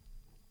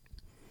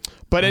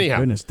 But anyhow,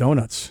 Goodness,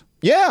 donuts.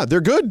 Yeah,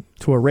 they're good.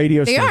 To a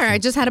radio They station. are. I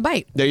just had a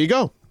bite. There you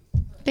go.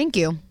 Thank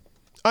you.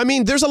 I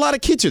mean, there's a lot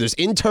of kids here. There's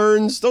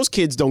interns. Those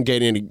kids don't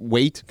gain any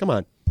weight. Come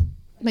on.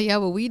 But yeah,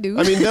 well, we do.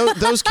 I mean,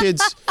 those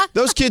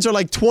kids are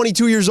like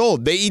 22 years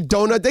old. They eat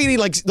donut. They eat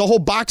like the whole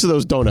box of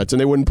those donuts, and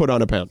they wouldn't put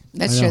on a pound.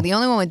 That's true. The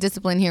only one with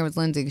discipline here was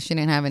Lindsay because she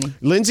didn't have any.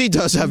 Lindsay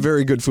does have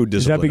very good food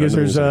Is discipline. that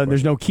because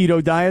there's no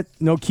keto diet,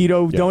 no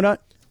keto donut?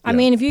 I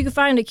mean, if you can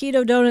find a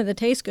keto donut that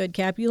tastes good,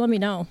 Cap, you let me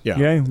know.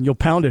 Yeah, you'll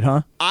pound it,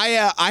 huh?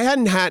 I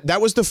hadn't had.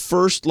 That was the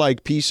first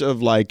piece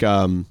of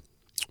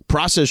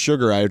processed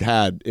sugar I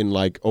had in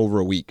over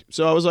a week.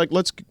 So I was like,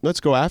 let's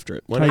go after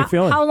it. How you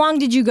feeling? How long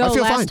did you go I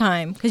feel last fine.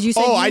 time? Because you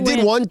said I did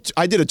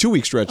I did a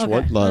 2-week stretch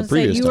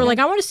previous You time. were like,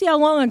 I want to see how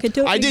long I could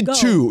do it. I did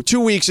go. 2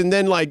 weeks, and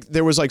then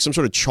there was some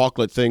sort of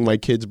chocolate thing my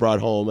kids brought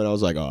home, and I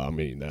was like, oh, I'm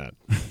eating that.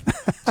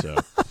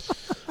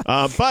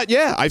 But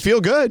yeah, I feel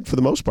good for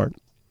the most part.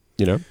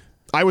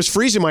 I was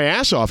freezing my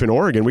ass off in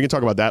Oregon. We can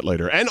talk about that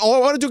later. And I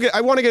want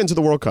to get into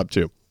the World Cup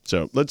too.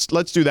 So let's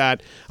do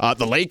that.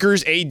 The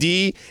Lakers,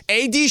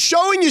 AD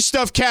showing you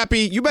stuff,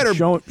 Kappy. You better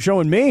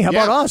showing me. How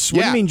about us?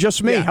 What do you mean,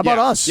 just me? How about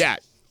us? Yeah,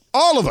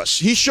 all of us.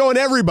 He's showing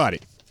everybody.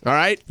 All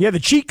right. Yeah, the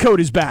cheat code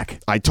is back.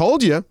 I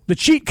told you. The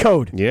cheat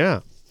code. Yeah.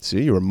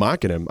 See, you were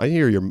mocking him. I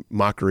hear your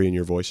mockery in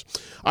your voice.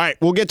 All right,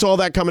 we'll get to all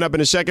that coming up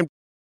in a second.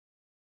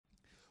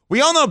 We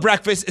all know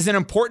breakfast is an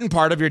important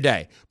part of your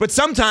day, but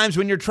sometimes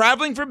when you're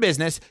traveling for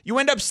business, you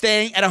end up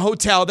staying at a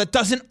hotel that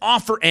doesn't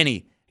offer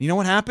any. You know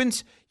what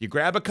happens? You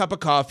grab a cup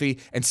of coffee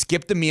and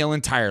skip the meal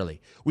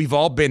entirely. We've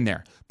all been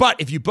there. But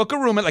if you book a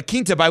room at La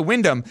Quinta by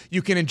Wyndham,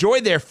 you can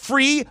enjoy their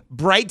free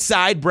Bright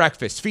Side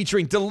breakfast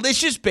featuring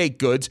delicious baked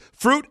goods,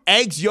 fruit,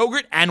 eggs,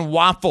 yogurt, and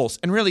waffles.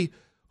 And really,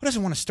 who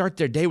doesn't want to start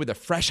their day with a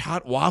fresh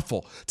hot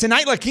waffle?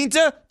 Tonight, La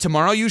Quinta,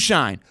 tomorrow you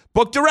shine.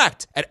 Book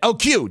direct at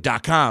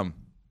lq.com.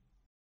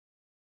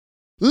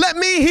 Let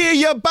me hear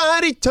your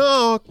body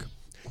talk.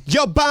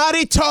 Your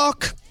body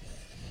talk.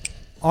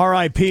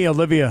 R.I.P.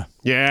 Olivia.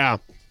 Yeah.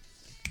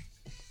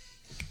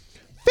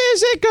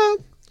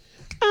 Physical.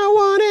 I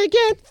wanna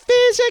get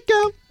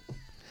physical.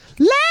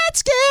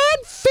 Let's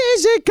get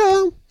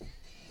physical.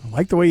 I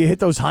like the way you hit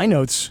those high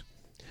notes.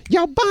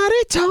 Your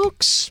body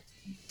talks.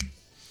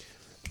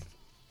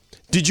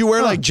 Did you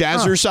wear like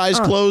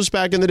jazzercise clothes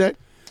back in the day?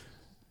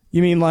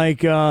 You mean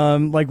like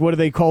what do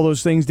they call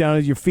those things down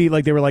at your feet?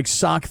 Like they were like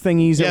sock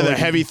thingies? Yeah, that the were,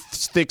 heavy,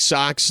 thick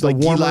socks, like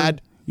warmer-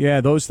 G-Lad.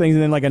 Yeah, those things,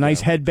 and then like a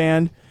nice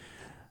headband,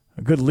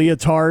 a good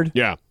leotard.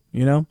 Yeah.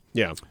 You know?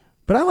 Yeah.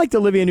 But I liked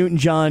Olivia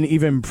Newton-John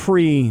even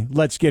pre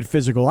Let's Get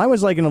Physical. I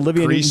was like an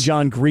Olivia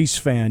Newton-John Grease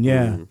fan.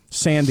 Yeah.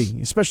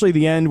 Sandy. Especially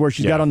the end where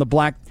she's got on the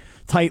black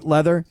tight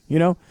leather, you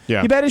know?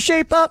 Yeah. You better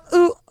shape up,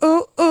 ooh,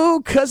 ooh,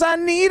 ooh, 'cause I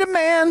need a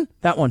man.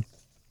 That one.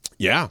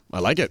 Yeah, I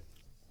like it.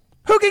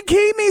 Who can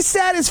keep me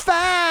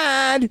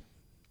satisfied?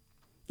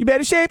 You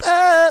better shape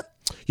up.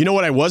 You know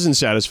what I wasn't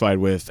satisfied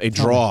with? A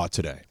draw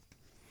today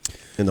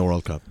in the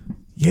World Cup.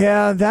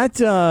 Yeah, that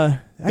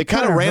They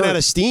kind of ran out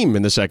of steam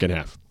in the second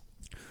half.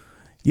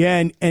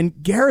 Yeah,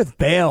 and Gareth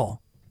Bale,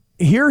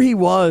 here he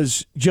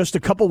was just a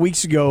couple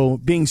weeks ago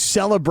being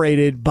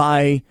celebrated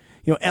by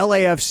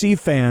LAFC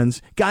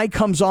fans. Guy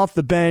comes off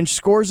the bench,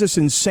 scores this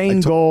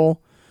insane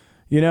goal,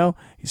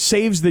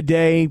 saves the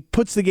day,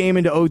 puts the game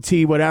into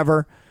OT,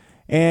 whatever,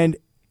 and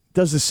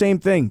does the same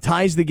thing,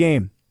 ties the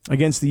game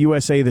against the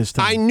USA this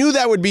time. I knew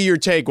that would be your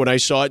take when I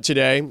saw it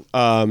today.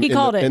 He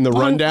called it in the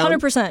rundown.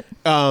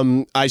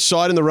 100%. I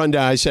saw it in the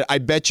rundown. I said, I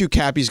bet you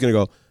Kappy's going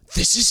to go,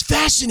 this is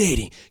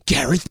fascinating.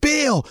 Gareth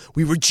Bale.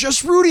 We were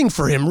just rooting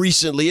for him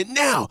recently, and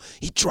now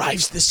he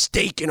drives the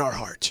stake in our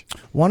heart.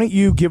 Why don't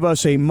you give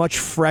us a much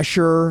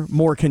fresher,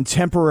 more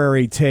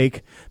contemporary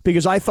take?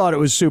 Because I thought it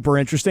was super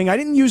interesting. I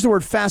didn't use the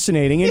word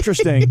fascinating.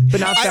 Interesting,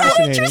 but not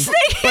fascinating.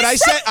 But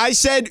I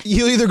said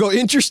you'll either go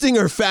interesting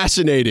or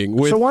fascinating.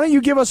 So why don't you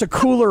give us a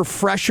cooler,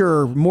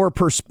 fresher, more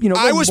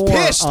I was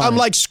pissed. I'm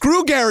like,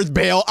 screw Gareth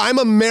Bale. I'm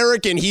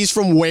American. He's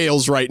from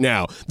Wales right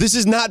now. This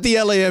is not the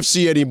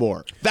LAFC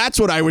anymore. That's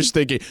what I was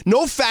thinking.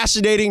 No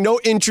fascinating, no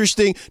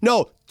interesting.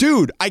 No,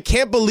 dude, I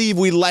can't believe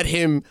we let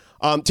him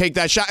take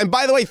that shot. And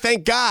by the way,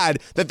 thank God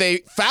that they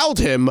fouled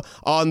him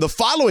on the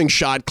following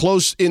shot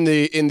close in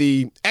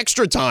the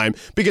extra time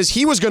because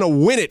he was going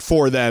to win it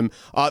for them.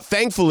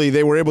 Thankfully,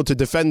 they were able to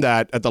defend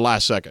that at the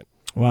last second.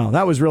 Wow,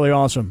 that was really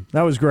awesome.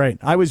 That was great.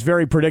 I was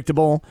very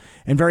predictable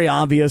and very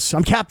obvious.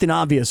 I'm Captain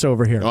Obvious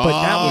over here.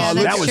 But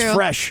that was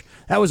fresh.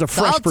 That was a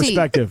fresh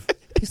perspective.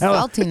 He's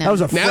salty now. That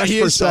was a Now fresh he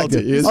is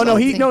perspective.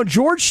 salty.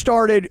 George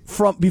started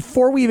from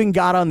before we even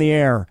got on the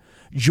air.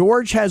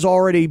 George has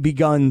already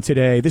begun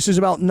today. This is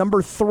about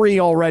number 3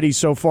 already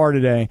so far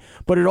today.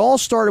 But it all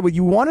started with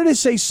you wanted to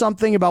say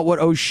something about what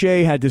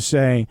O'Shea had to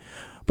say.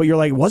 But you're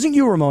like, it wasn't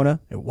you, Ramona.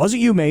 It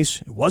wasn't you,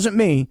 Mace. It wasn't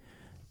me.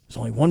 There's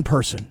only one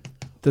person.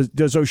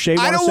 Does O'Shea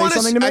want to say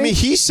something to me? I mean,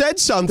 he said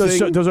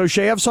something. Does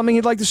O'Shea have something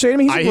he'd like to say to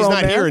me? He's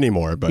not here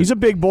anymore. But he's a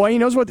big boy. He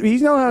knows how to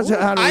reach me.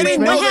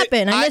 What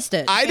happened? I missed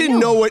it. I didn't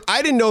know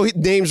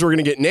names were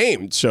going to get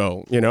named.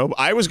 So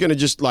I was going to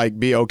just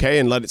be okay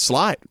and let it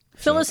slide.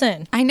 Fill us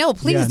in. I know.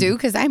 Please do,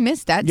 because I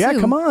missed that too. Yeah,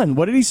 come on.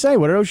 What did he say?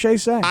 What did O'Shea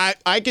say?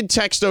 I could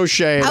text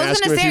O'Shea and I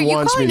was ask him going to if say, he are you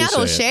wants me calling to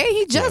out say O'Shea? it.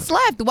 He just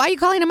left. Why are you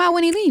calling him out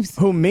when he leaves?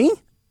 Who, me?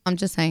 I'm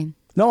just saying.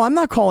 No, I'm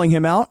not calling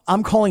him out.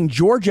 I'm calling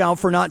George out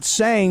for not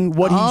saying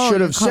what he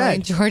should have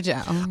said. George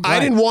out. I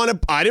didn't want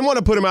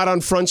to put him out on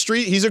Front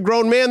Street. He's a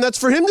grown man. That's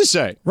for him to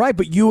say. Right,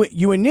 but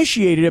you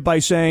initiated it by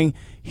saying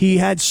he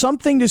had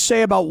something to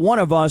say about one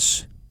of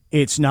us.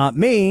 It's not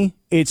me.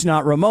 It's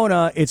not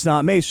Ramona. It's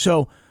not me.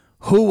 So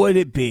who would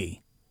it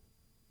be?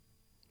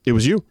 It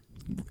was you.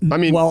 I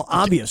mean, well,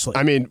 obviously.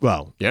 I mean,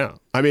 well, yeah.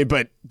 I mean,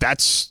 but that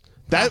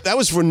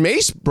was when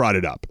Mace brought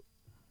it up.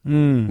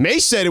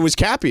 Mace said it was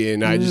Kappy,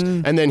 and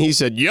and then he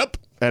said, "Yep,"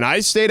 and I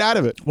stayed out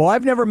of it. Well,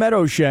 I've never met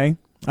O'Shea.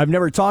 I've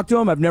never talked to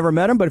him. I've never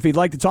met him. But if he'd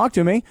like to talk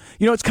to me,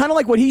 it's kind of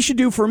like what he should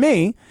do for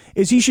me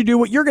is he should do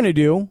what you're going to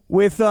do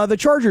with the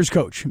Chargers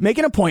coach. Make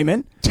an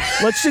appointment.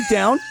 Let's sit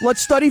down. Let's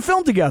study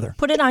film together.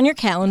 Put it on your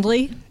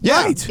Calendly.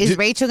 Yeah. Right. Is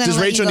Rachel going to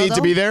Does Rachel need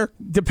to be there?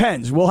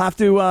 Depends. We'll have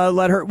to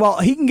let her. Well,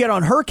 he can get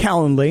on her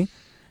Calendly,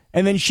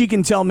 and then she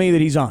can tell me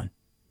that he's on.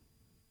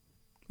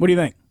 What do you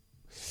think?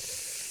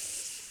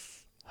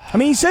 I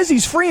mean, he says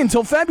he's free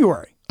until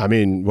February. I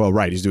mean, well,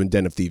 right. He's doing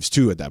Den of Thieves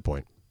 2 at that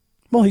point.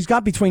 Well, he's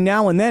got between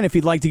now and then if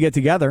he'd like to get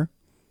together.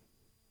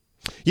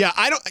 Yeah,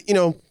 I'm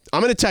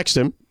going to text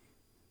him.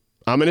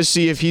 I'm going to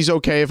see if he's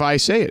okay if I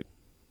say it.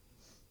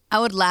 I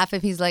would laugh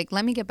if he's like,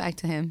 let me get back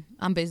to him.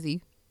 I'm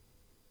busy.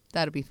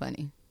 That'd be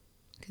funny.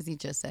 Because he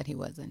just said he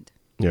wasn't.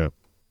 Yeah.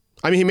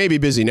 I mean, he may be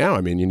busy now.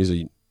 I mean,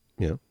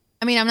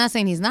 I mean, I'm not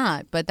saying he's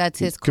not, but that's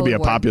his could be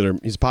code word.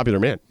 he's a popular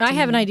man. I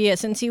have an idea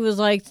since he was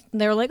like,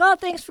 they were like, oh,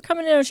 thanks for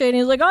coming in, O'Shea. And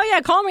he was like, oh,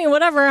 yeah, call me,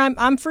 whatever.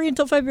 I'm free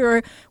until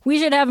February. We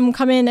should have him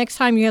come in next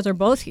time you guys are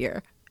both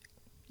here.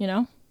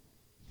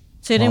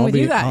 Sit in with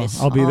you guys.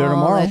 I'll be there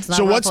tomorrow.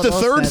 So what's the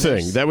third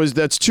thing?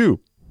 That's 2.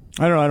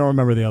 I don't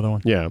remember the other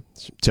one. Yeah,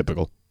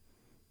 typical.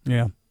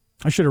 Yeah.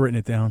 I should have written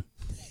it down.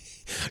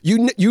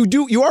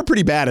 You are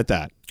pretty bad at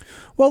that.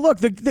 Well, look,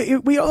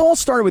 we all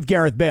started with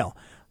Gareth Bale.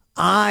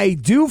 I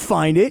do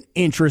find it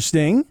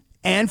interesting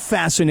and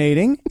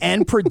fascinating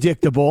and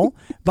predictable.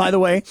 By the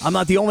way, I'm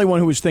not the only one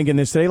who was thinking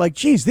this today. Like,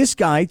 geez, this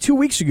guy 2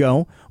 weeks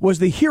ago was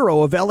the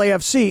hero of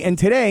LAFC, and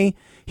today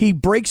he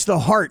breaks the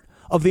heart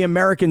of the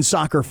American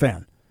soccer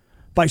fan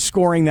by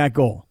scoring that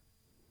goal.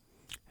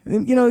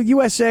 You know,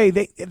 USA,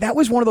 that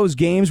was one of those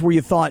games where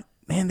you thought,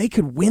 man, they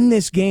could win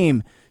this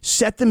game,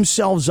 set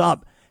themselves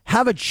up,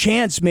 have a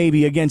chance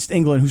maybe against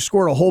England, who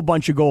scored a whole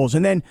bunch of goals,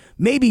 and then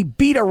maybe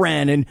beat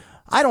Iran. And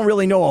I don't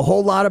really know a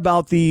whole lot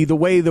about the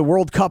way the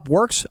World Cup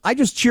works. I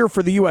just cheer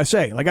for the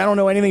USA. Like, I don't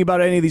know anything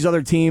about any of these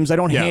other teams. I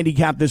don't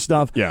handicap this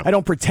stuff. Yeah. I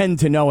don't pretend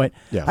to know it.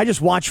 Yeah. I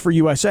just watch for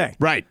USA.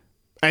 Right.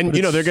 And,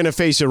 you know, they're going to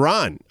face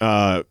Iran,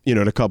 in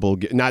a couple,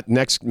 not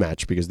next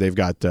match because they've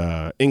got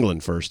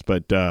England first,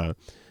 but, the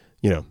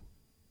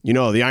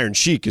Iron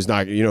Sheik is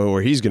not,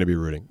 where he's going to be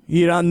rooting.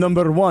 Iran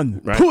number one.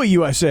 Right. Who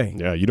USA?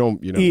 Yeah, you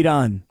don't.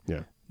 Iran.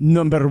 Yeah.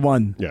 Number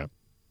one. Yeah.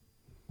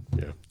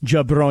 Yeah.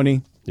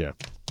 Jabroni. Yeah.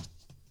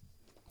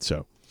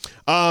 So,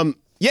 I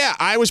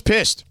was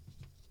pissed.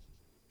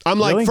 I'm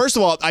like, Really? first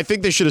of all, I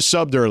think they should have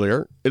subbed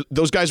earlier.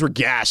 Those guys were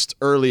gassed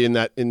early in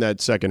that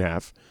second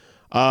half.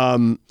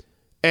 And,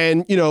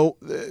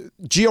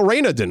 Gio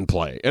Reyna didn't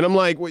play. And I'm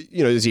like,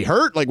 is he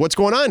hurt? Like, what's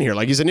going on here?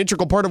 Like, he's an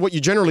integral part of what you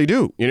generally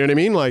do. You know what I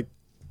mean? Like,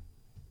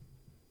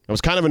 I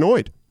was kind of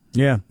annoyed.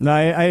 Yeah. No,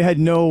 I had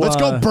no... Let's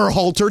go,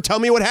 Berhalter. Tell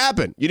me what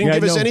happened. You didn't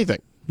give us anything.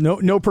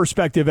 No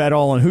perspective at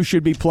all on who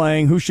should be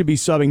playing, who should be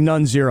subbing.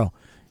 None, zero.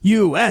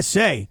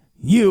 USA.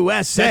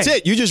 USA. That's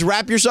it. You just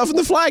wrap yourself in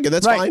the flag, and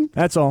that's fine.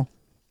 That's all.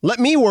 Let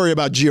me worry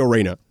about Gio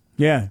Reyna.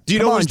 Yeah. Do you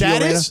know who his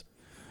dad is?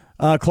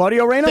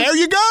 Claudio Reyna? There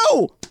you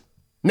go.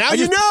 Now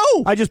you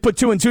know. I just put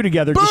 2 and 2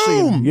 together. Boom. Just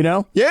so you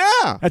know?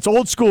 Yeah. That's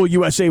old school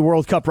USA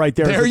World Cup right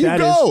there. There you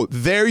go.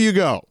 There you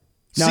go.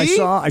 Now, See?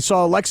 I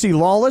saw Alexi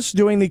Lawless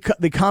doing the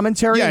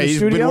commentary in the he's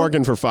studio. been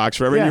working for Fox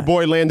forever. And your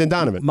boy Landon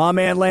Donovan. My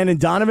man Landon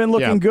Donovan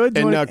looking good.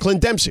 And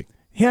Clint Dempsey.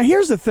 Yeah,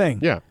 here's the thing.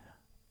 Yeah.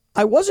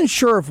 I wasn't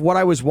sure if what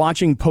I was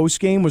watching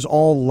post-game was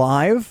all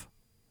live,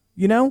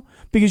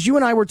 because you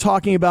and I were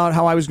talking about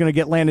how I was going to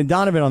get Landon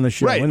Donovan on the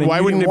show. Right. And then Why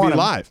you wouldn't it didn't be want him.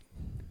 live?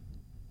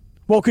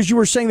 Well, because you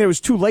were saying that it was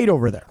too late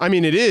over there. I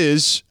mean, it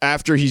is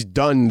after he's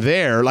done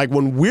there. Like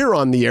when we're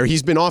on the air,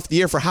 he's been off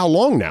the air for how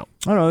long now?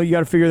 I don't know. You got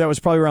to figure that was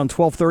probably around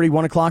 12:30,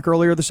 1 o'clock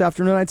earlier this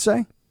afternoon, I'd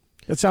say.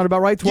 That sound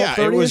about right?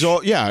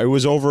 12:30? Yeah, it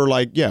was over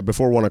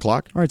before 1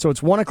 o'clock. All right, so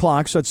it's 1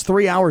 o'clock, so it's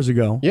 3 hours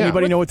ago. Yeah.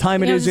 Anybody know what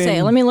time it is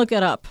in? Let me look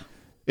it up.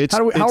 How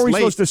are we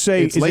supposed to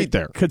say? It's late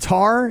there.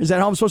 Qatar? Is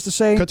that how I'm supposed to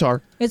say? Qatar.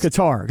 It's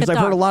Qatar, because I've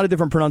heard a lot of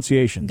different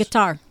pronunciations.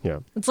 Guitar. Yeah.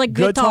 It's like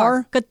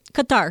guitar.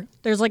 Qatar.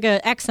 There's like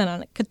an accent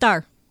on it.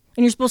 Qatar.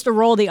 And you're supposed to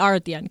roll the R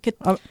at the end.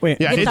 Wait.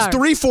 Yeah, Guitar. it's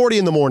 3:40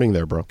 in the morning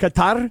there, bro.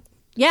 Qatar?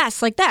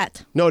 Yes, like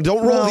that. No,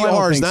 don't roll the I don't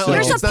R's. think Not so. like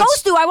You're it's not-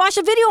 supposed to. I watched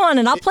a video on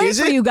it. I'll play it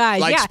Is for it? you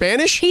guys. Like yeah.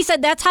 Spanish? He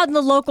said that's how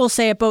the locals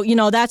say it, but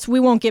we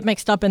won't get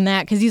mixed up in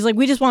that because he's like,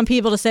 we just want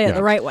people to say it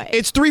the right way.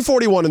 It's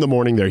 3:41 in the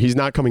morning there. He's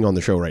not coming on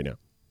the show right now.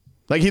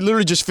 Like he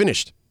literally just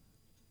finished.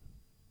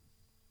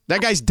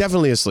 That guy's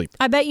definitely asleep.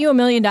 I bet you $1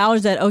 million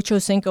that Ocho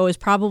Cinco is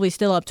probably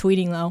still up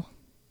tweeting though.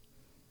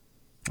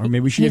 Or maybe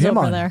we should He's get him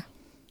over on. there.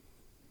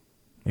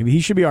 Maybe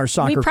he should be our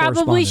soccer We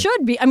probably correspondent.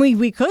 should be. I mean,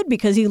 we could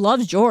because he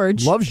loves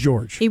George. Loves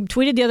George. He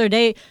tweeted the other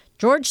day,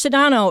 George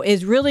Sedano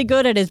is really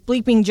good at his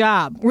bleeping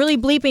job. Really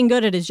bleeping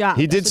good at his job.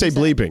 He did say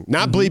bleeping.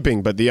 Not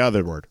bleeping, but the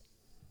other word.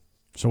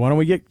 So why don't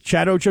we get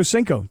Chad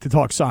Ochocinco to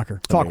talk soccer,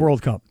 talk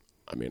World Cup,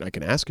 I mean, I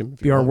can ask him.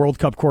 be our World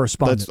Cup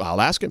correspondent?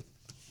 I'll ask him.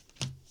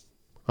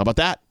 How about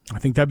that? I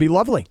think that'd be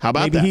lovely. How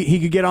about Maybe that? he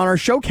could get on our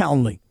show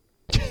Calendly.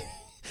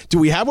 Do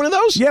we have one of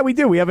those? Yeah, we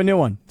do. We have a new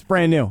one. It's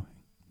brand new.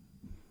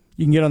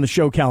 You can get on the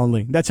show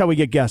Calendly. That's how we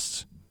get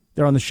guests.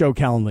 They're on the show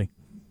Calendly.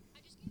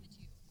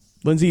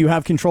 Lindsay, you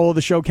have control of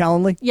the show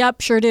Calendly?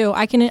 Yep, sure do.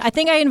 I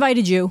think I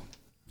invited you.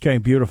 Okay,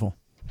 beautiful.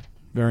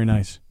 Very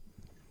nice.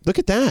 Look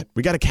at that.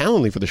 We got a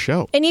Calendly for the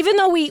show. And even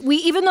though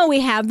we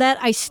have that,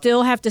 I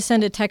still have to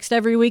send a text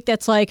every week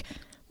that's like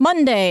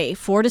Monday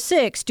 4 to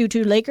 6 due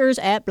to Lakers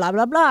at blah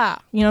blah blah.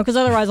 Because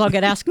otherwise I'll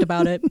get asked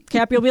about it.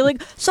 Kappy will be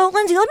like, "So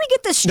Lindsay, let me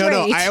get this straight."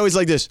 No, I always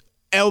like this.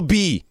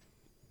 LB.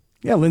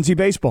 Yeah, Lindsay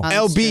Baseball.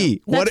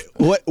 LB.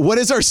 What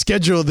is our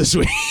schedule this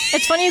week?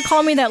 It's funny you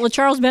call me that.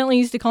 LaCharles Bentley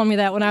used to call me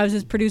that when I was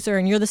his producer,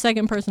 and you're the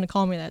second person to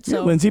call me that. So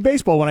Yeah, Lindsay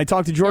Baseball. When I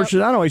talk to George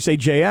Sedano, I say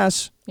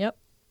JS. Yep.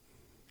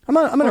 I'm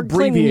an Clinton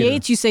abbreviator.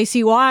 Yates, you say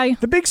CY.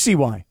 The big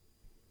CY.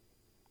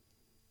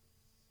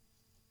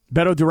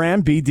 Beto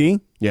Duran,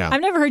 BD. Yeah.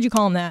 I've never heard you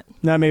call him that.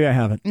 No, maybe I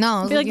haven't.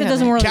 No, I feel like that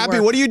doesn't really Kappy,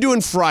 work. what are you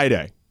doing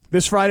Friday?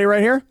 This Friday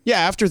right here? Yeah,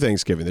 after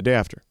Thanksgiving, the day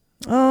after.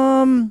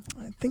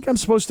 I think I'm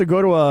supposed to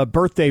go to a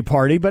birthday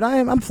party, but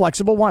I'm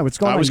flexible. Why? What's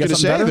going on? I was You got going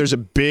to something say, better? there's a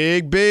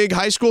big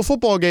high school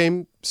football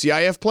game,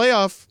 CIF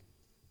playoff.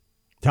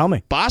 Tell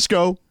me.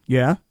 Bosco.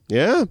 Yeah?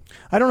 Yeah.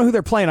 I don't know who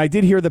they're playing. I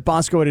did hear that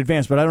Bosco had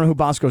advanced, but I don't know who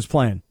Bosco's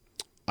playing.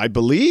 I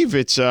believe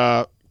it's,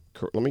 let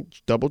me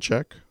double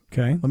check.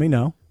 Okay, let me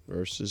know.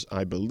 Versus,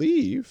 I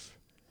believe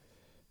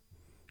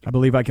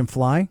I can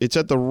fly. it's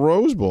at the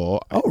Rose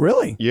Bowl. Oh,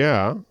 really?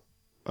 Yeah.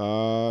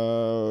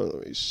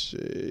 Let me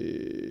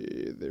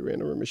see. They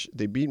ran over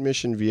they beat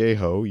Mission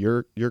Viejo,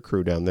 your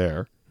crew down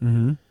there.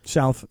 Mm-hmm.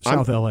 South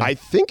LA. I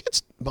think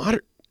it's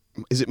Modern.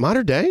 Is it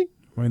Modern Day?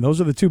 I mean,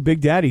 those are the two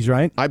big daddies,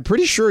 right? I'm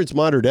pretty sure it's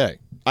Modern Day.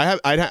 I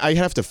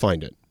have to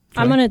find it.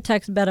 I'm going to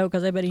text Beto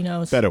because I bet he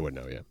knows. Beto would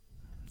know, yeah.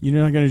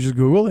 You're not going to just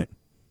Google it?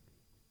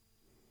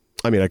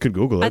 I mean, I could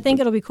Google it. I think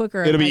it'll be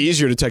quicker. It'll be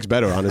easier to text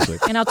Beto, honestly.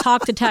 And I'll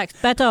talk to text.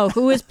 Beto,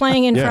 who is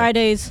playing in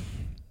Fridays?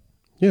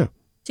 Yeah.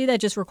 See,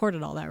 that just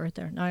recorded all that right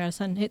there. Now I got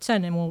to hit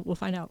send and we'll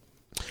find out.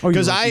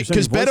 Because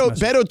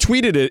Beto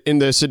tweeted it in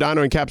the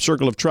Sedano and Cap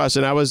Circle of Trust,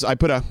 and I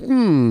put a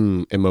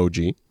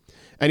emoji.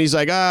 And he's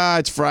like,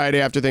 it's Friday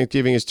after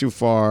Thanksgiving. It's too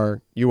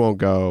far. You won't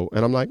go.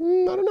 And I'm like, I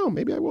don't know.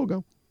 Maybe I will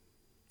go.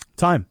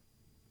 Time?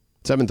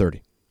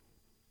 7:30.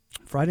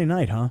 Friday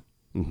night, huh?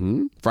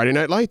 Mm-hmm. Friday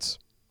Night Lights.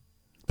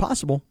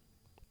 Possible.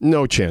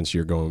 No chance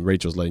you're going.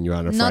 Rachel's letting you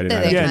out on a Friday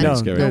night. Yeah, no,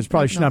 it's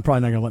probably she's not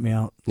going to let me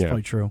out. It's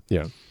probably true.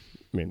 Yeah.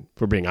 I mean,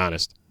 if we're being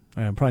honest.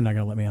 I'm probably not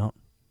going to let me out.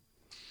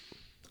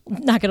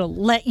 Not going to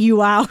let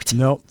you out.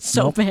 Nope.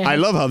 So bad. I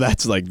love how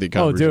that's like the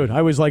conversation. Oh, dude,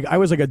 I was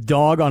like a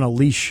dog on a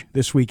leash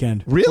this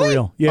weekend. Really? For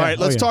real. Yeah. All right,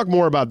 let's talk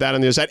more about that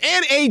on the other side.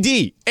 And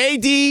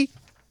AD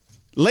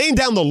laying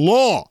down the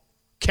law,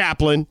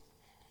 Kaplan.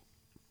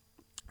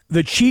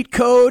 The cheat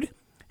code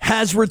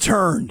has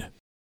returned.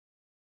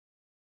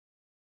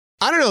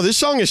 I don't know. This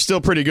song is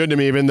still pretty good to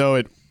me, even though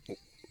it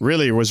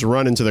really was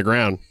run into the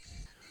ground.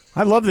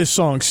 I love this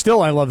song.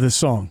 Still, I love this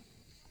song.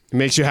 It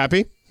makes you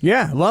happy?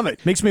 Yeah, I love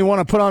it. Makes me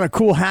want to put on a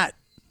cool hat.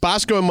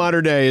 Bosco and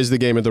Modern Day is the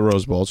game at the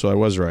Rose Bowl, so I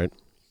was right.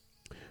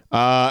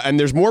 And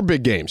there's more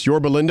big games.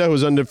 Yorba Linda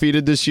was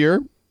undefeated this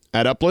year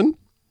at Upland.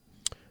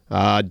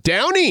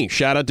 Downey,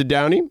 shout out to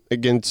Downey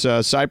against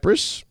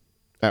Cypress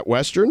at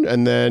Western.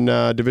 And then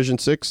Division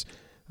 6,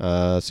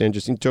 San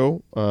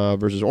Jacinto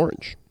versus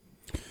Orange.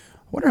 I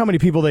wonder how many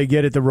people they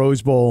get at the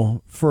Rose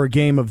Bowl for a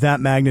game of that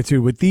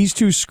magnitude. With these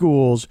two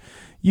schools,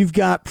 you've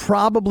got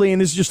probably,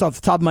 and this is just off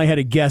the top of my head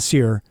a guess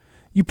here,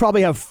 you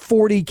probably have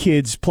 40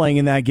 kids playing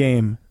in that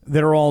game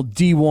that are all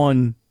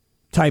D1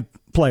 type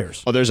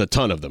players. Oh, there's a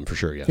ton of them for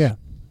sure, yes. Yeah.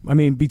 I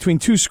mean, between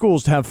two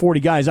schools to have 40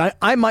 guys,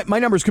 my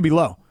numbers could be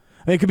low.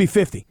 I mean, it could be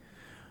 50.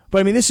 But,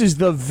 I mean, this is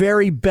the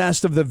very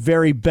best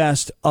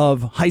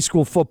of high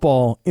school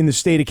football in the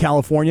state of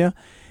California,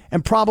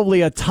 and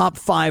probably a top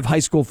 5 high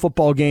school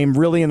football game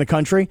really in the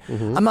country.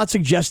 Mm-hmm. I'm not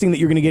suggesting that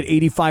you're going to get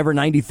 85 or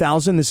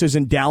 90,000. This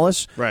isn't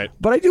Dallas. Right.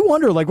 But I do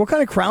wonder, like, what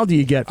kind of crowd do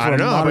you get from I don't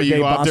know. How about you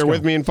go out there Bosco?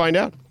 with me and find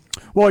out?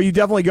 Well, are you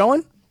definitely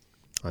going?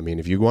 I mean,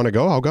 if you want to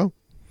go, I'll go.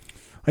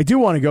 I do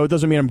want to go. It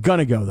doesn't mean I'm going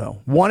to go,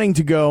 though. Wanting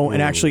to go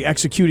and actually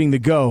executing the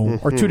go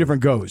are two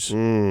different goes.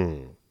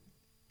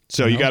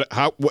 So you got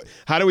how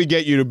do we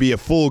get you to be a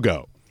full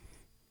go?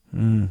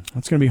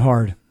 That's going to be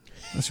hard.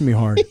 That's going to be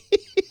hard.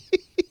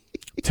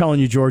 I'm telling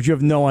you, George, you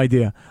have no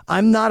idea.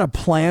 I'm not a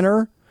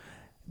planner,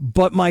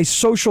 but my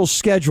social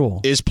schedule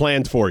is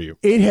planned for you.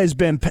 It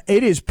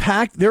is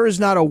packed. There is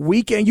not a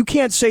weekend. You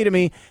can't say to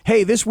me,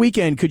 hey, this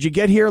weekend, could you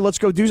get here? Let's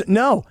go do something.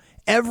 No.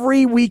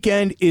 Every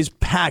weekend is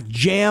packed,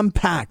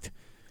 jam-packed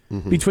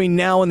between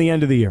now and the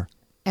end of the year.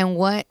 And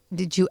what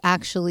did you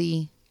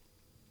actually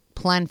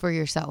plan for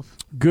yourself?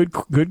 Good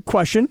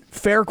question.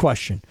 Fair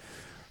question.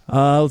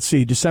 Let's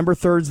see. December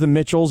 3rd is the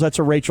Mitchells. That's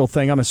a Rachel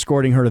thing. I'm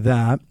escorting her to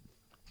that.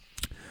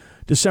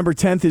 December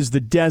 10th is the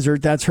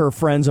Desert. That's her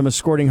friends. I'm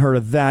escorting her to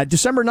that.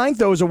 December 9th,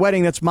 though, is a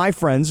wedding. That's my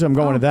friends. I'm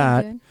going to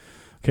that. Good.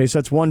 Okay, so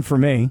that's one for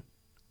me.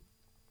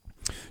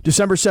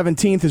 December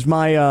 17th is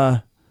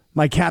my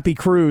Kappy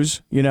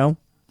cruise, you know?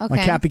 Okay.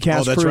 My Kappy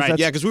cast cruise. Right.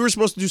 Yeah, because we were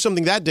supposed to do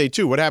something that day,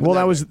 too. What happened?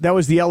 Well, that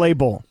was the L.A.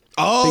 Bowl.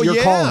 Oh,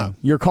 you're calling.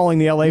 You're calling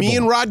the L.A. Bowl. Me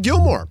and Rod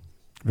Gilmore.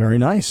 Very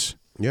nice.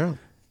 Yeah.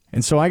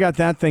 And so I got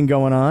that thing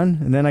going on,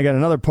 and then I got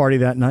another party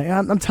that night.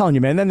 I'm telling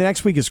you, man. Then the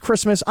next week is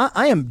Christmas.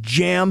 I am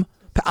jam.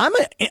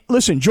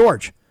 Listen,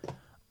 George.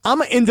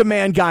 I'm an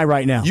in-demand guy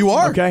right now. You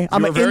are. Okay?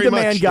 I'm an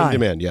in-demand guy. In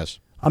demand, yes.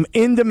 I'm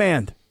in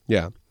demand.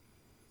 Yeah. I'm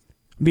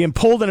being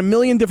pulled in a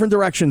million different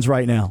directions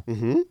right now.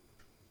 Mm-hmm.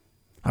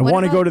 I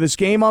want to go to this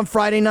game on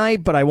Friday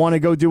night, but I want to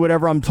go do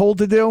whatever I'm told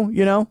to do,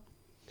 you know?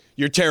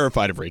 You're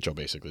terrified of Rachel,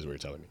 basically, is what you're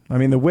telling me. I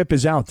mean, the whip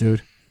is out,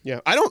 dude.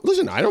 Yeah. I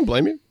don't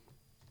blame you.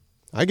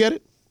 I get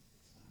it.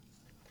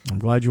 I'm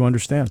glad you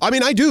understand. I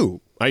mean, I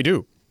do.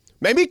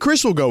 Maybe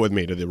Chris will go with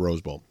me to the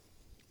Rose Bowl.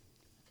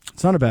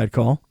 It's not a bad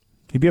call.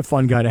 He'd be a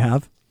fun guy to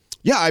have.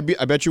 Yeah, I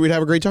bet you we'd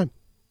have a great time.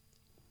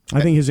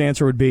 I think his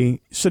answer would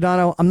be,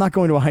 Sedano, I'm not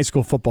going to a high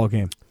school football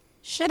game.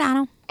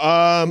 Sedano.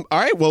 All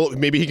right, well,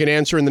 maybe he can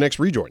answer in the next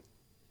rejoin.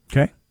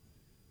 Okay.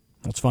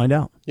 Let's find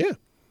out. Yeah.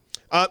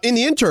 In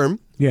the interim,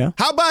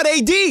 how about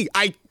AD?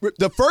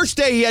 The first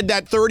day he had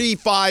that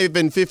 35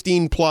 and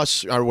 15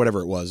 plus, or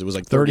whatever it was. It was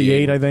like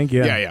 38, I think,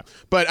 yeah. Yeah.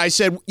 But I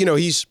said,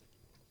 he's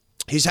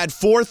had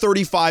 4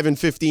 35 and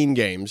 15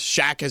 games.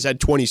 Shaq has had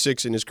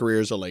 26 in his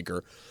career as a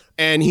Laker.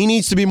 And he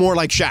needs to be more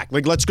like Shaq.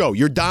 Like, let's go.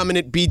 You're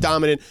dominant. Be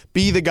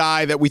the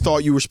guy that we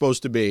thought you were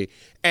supposed to be.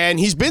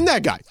 And he's been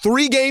that guy.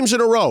 3 games in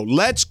a row.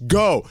 Let's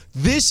go.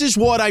 This is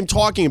what I'm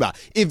talking about.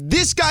 If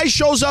this guy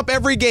shows up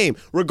every game,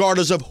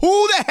 regardless of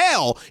who the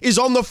hell is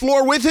on the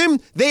floor with him,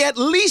 they at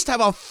least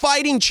have a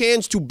fighting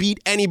chance to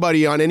beat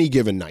anybody on any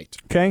given night.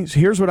 Okay, so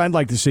here's what I'd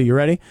like to see. You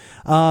ready?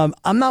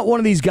 I'm not one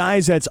of these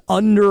guys that's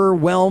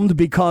underwhelmed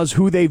because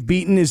who they've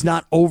beaten is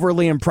not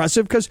overly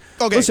impressive. Because,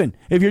 listen,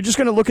 if you're just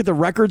going to look at the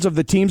records of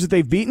the teams that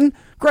they've beaten,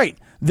 great.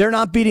 They're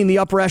not beating the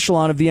upper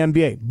echelon of the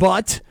NBA.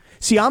 But...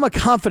 see, I'm a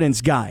confidence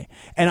guy,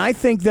 and I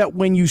think that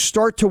when you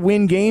start to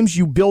win games,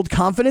 you build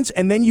confidence,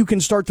 and then you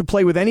can start to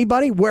play with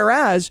anybody,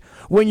 whereas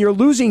when you're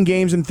losing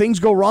games and things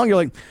go wrong, you're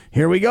like,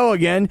 here we go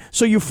again,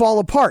 so you fall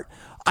apart.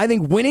 I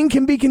think winning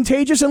can be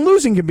contagious and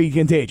losing can be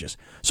contagious.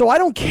 So I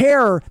don't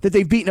care that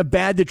they've beaten a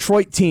bad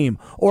Detroit team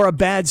or a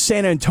bad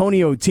San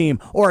Antonio team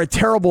or a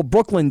terrible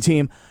Brooklyn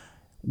team.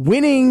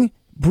 Winning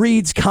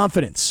breeds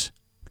confidence.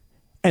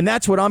 And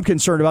that's what I'm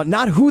concerned about.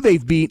 Not who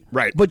they've beat,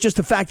 but just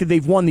the fact that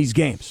they've won these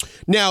games.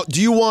 Now,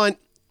 do you want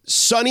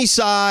sunny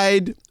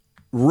side,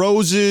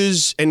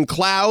 roses and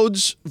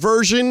clouds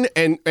version,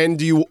 and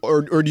do you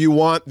or do you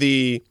want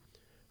the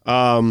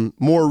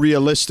more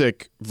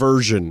realistic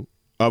version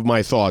of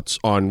my thoughts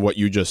on what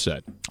you just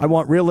said? I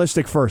want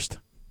realistic first.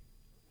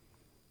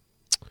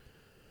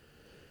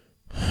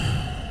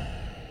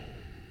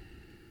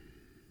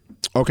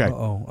 Okay.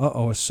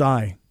 Uh-oh, a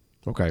sigh.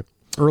 Okay.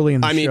 Early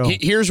in the show. I mean,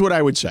 here's what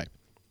I would say.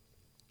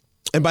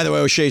 And by the way,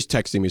 O'Shea's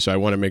texting me, so I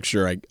want to make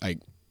sure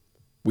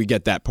we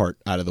get that part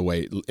out of the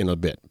way in a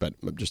bit. But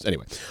just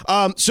anyway.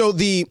 So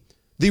the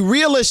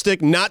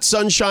realistic, not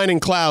sunshine and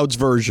clouds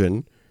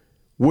version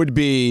would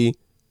be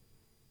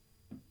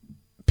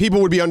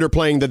people would be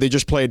underplaying that they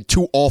just played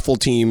 2 awful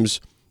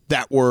teams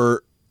that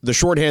were the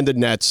shorthanded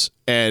Nets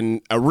and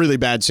a really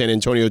bad San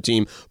Antonio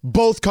team,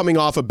 both coming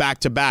off a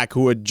back-to-back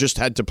who had just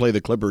had to play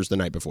the Clippers the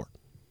night before.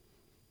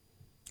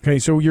 Okay,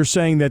 so you're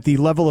saying that the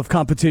level of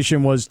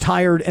competition was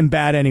tired and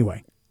bad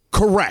anyway.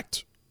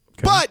 Correct.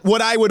 Okay. But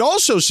what I would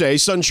also say,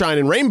 sunshine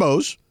and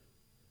rainbows,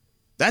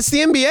 that's the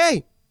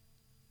NBA.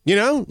 You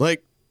know,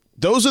 like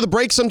those are the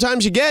breaks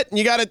sometimes you get, and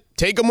you got to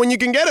take them when you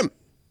can get them.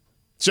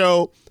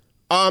 So,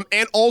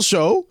 and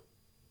also,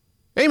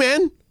 hey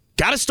man,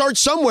 got to start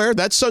somewhere.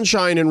 That's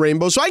sunshine and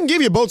rainbows. So I can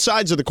give you both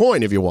sides of the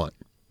coin if you want.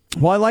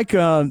 Well, I like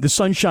the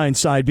sunshine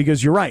side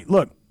because you're right.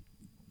 Look,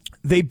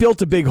 they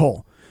built a big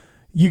hole.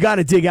 You got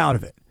to dig out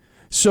of it.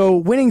 So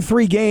winning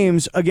 3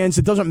 games against,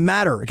 it doesn't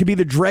matter. It could be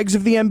the dregs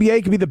of the NBA.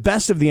 It could be the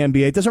best of the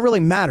NBA. It doesn't really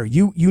matter.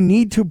 You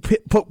need to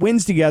put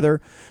wins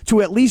together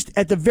to at least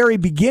at the very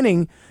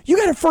beginning, you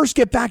got to first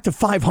get back to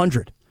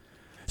 500.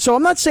 So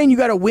I'm not saying you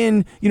got to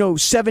win,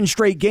 7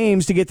 straight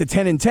games to get to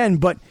 10-10,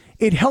 but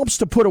it helps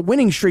to put a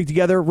winning streak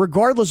together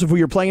regardless of who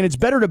you're playing. And it's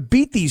better to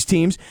beat these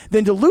teams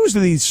than to lose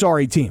to these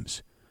sorry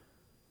teams.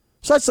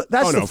 So that's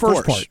the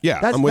first part.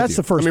 Yeah, I'm with you.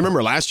 The first.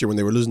 Remember last year when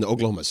they were losing to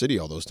Oklahoma City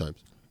all those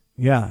times.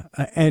 Yeah,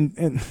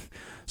 and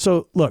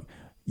so look,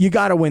 you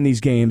got to win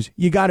these games.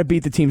 You got to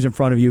beat the teams in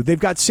front of you. They've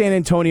got San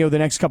Antonio the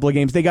next couple of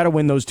games. They got to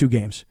win those 2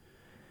 games.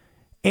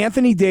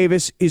 Anthony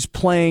Davis is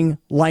playing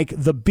like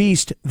the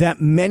beast that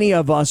many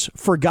of us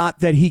forgot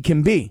that he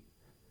can be.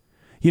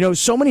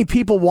 So many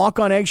people walk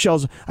on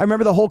eggshells. I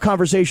remember the whole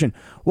conversation.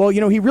 Well,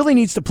 he really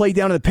needs to play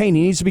down to the paint.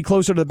 He needs to be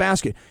closer to the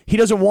basket. He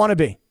doesn't want to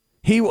be.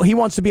 He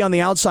wants to be on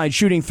the outside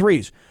shooting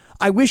threes.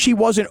 I wish he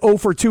wasn't 0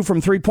 for 2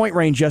 from three-point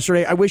range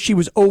yesterday. I wish he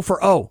was 0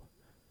 for 0.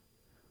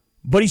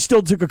 But he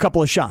still took a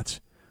couple of shots.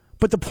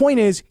 But the point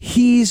is,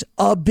 he's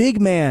a big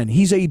man.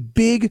 He's a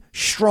big,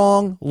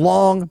 strong,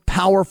 long,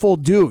 powerful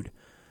dude.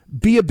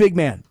 Be a big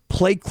man.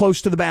 Play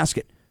close to the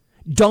basket.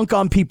 Dunk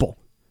on people.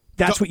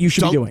 That's what you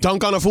should be doing.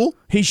 Dunk on a fool?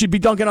 He should be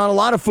dunking on a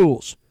lot of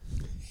fools.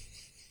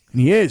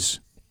 And he is.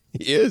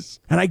 He is.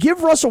 And I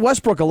give Russell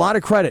Westbrook a lot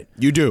of credit.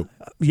 You do?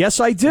 Yes,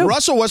 I do.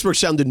 Russell Westbrook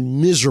sounded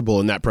miserable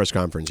in that press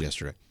conference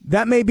yesterday.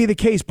 That may be the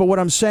case, but what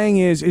I'm saying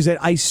is that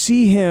I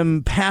see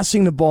him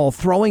passing the ball,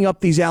 throwing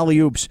up these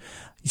alley-oops.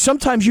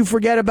 Sometimes you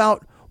forget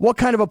about what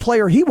kind of a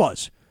player he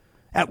was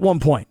at one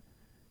point.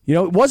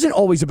 It wasn't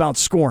always about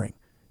scoring.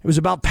 It was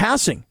about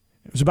passing.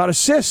 It was about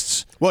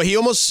assists. Well, he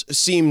almost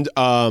seemed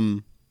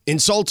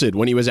insulted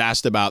when he was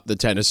asked about the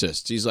 10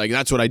 assists. He's like,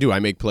 that's what I do. I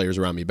make players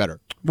around me better.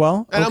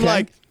 Well, and okay. I'm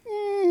like,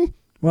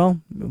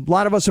 well, a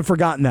lot of us have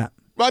forgotten that.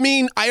 I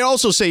mean, I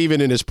also say even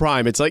in his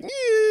prime, it's like,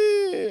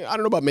 I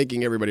don't know about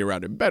making everybody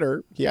around him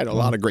better. He had a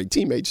lot of great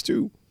teammates,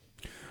 too.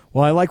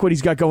 Well, I like what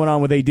he's got going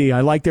on with AD. I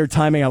like their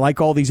timing. I like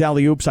all these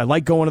alley-oops. I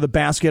like going to the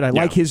basket. I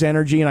like his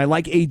energy, and I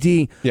like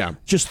AD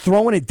just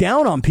throwing it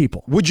down on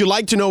people. Would you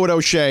like to know what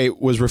O'Shea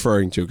was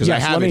referring to? Because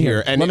yes, I have it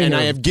here, and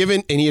I have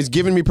given, and he has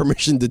given me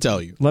permission to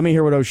tell you. Let me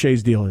hear what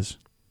O'Shea's deal is.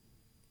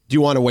 Do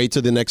you want to wait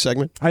to the next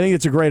segment? I think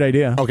it's a great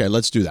idea. Okay,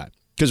 let's do that.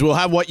 Because we'll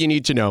have what you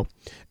need to know.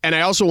 And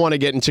I also want to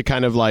get into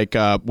kind of like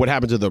what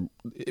happened to the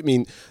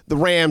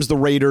Rams, the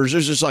Raiders.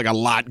 There's just like a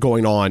lot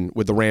going on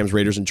with the Rams,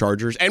 Raiders, and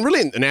Chargers. And really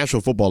in the National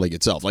Football League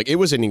itself. Like it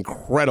was an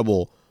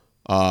incredible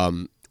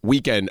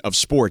weekend of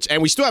sports.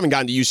 And we still haven't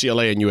gotten to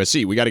UCLA and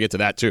USC. We got to get to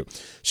that too.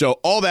 So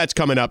all that's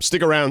coming up.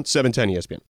 Stick around, 710 ESPN.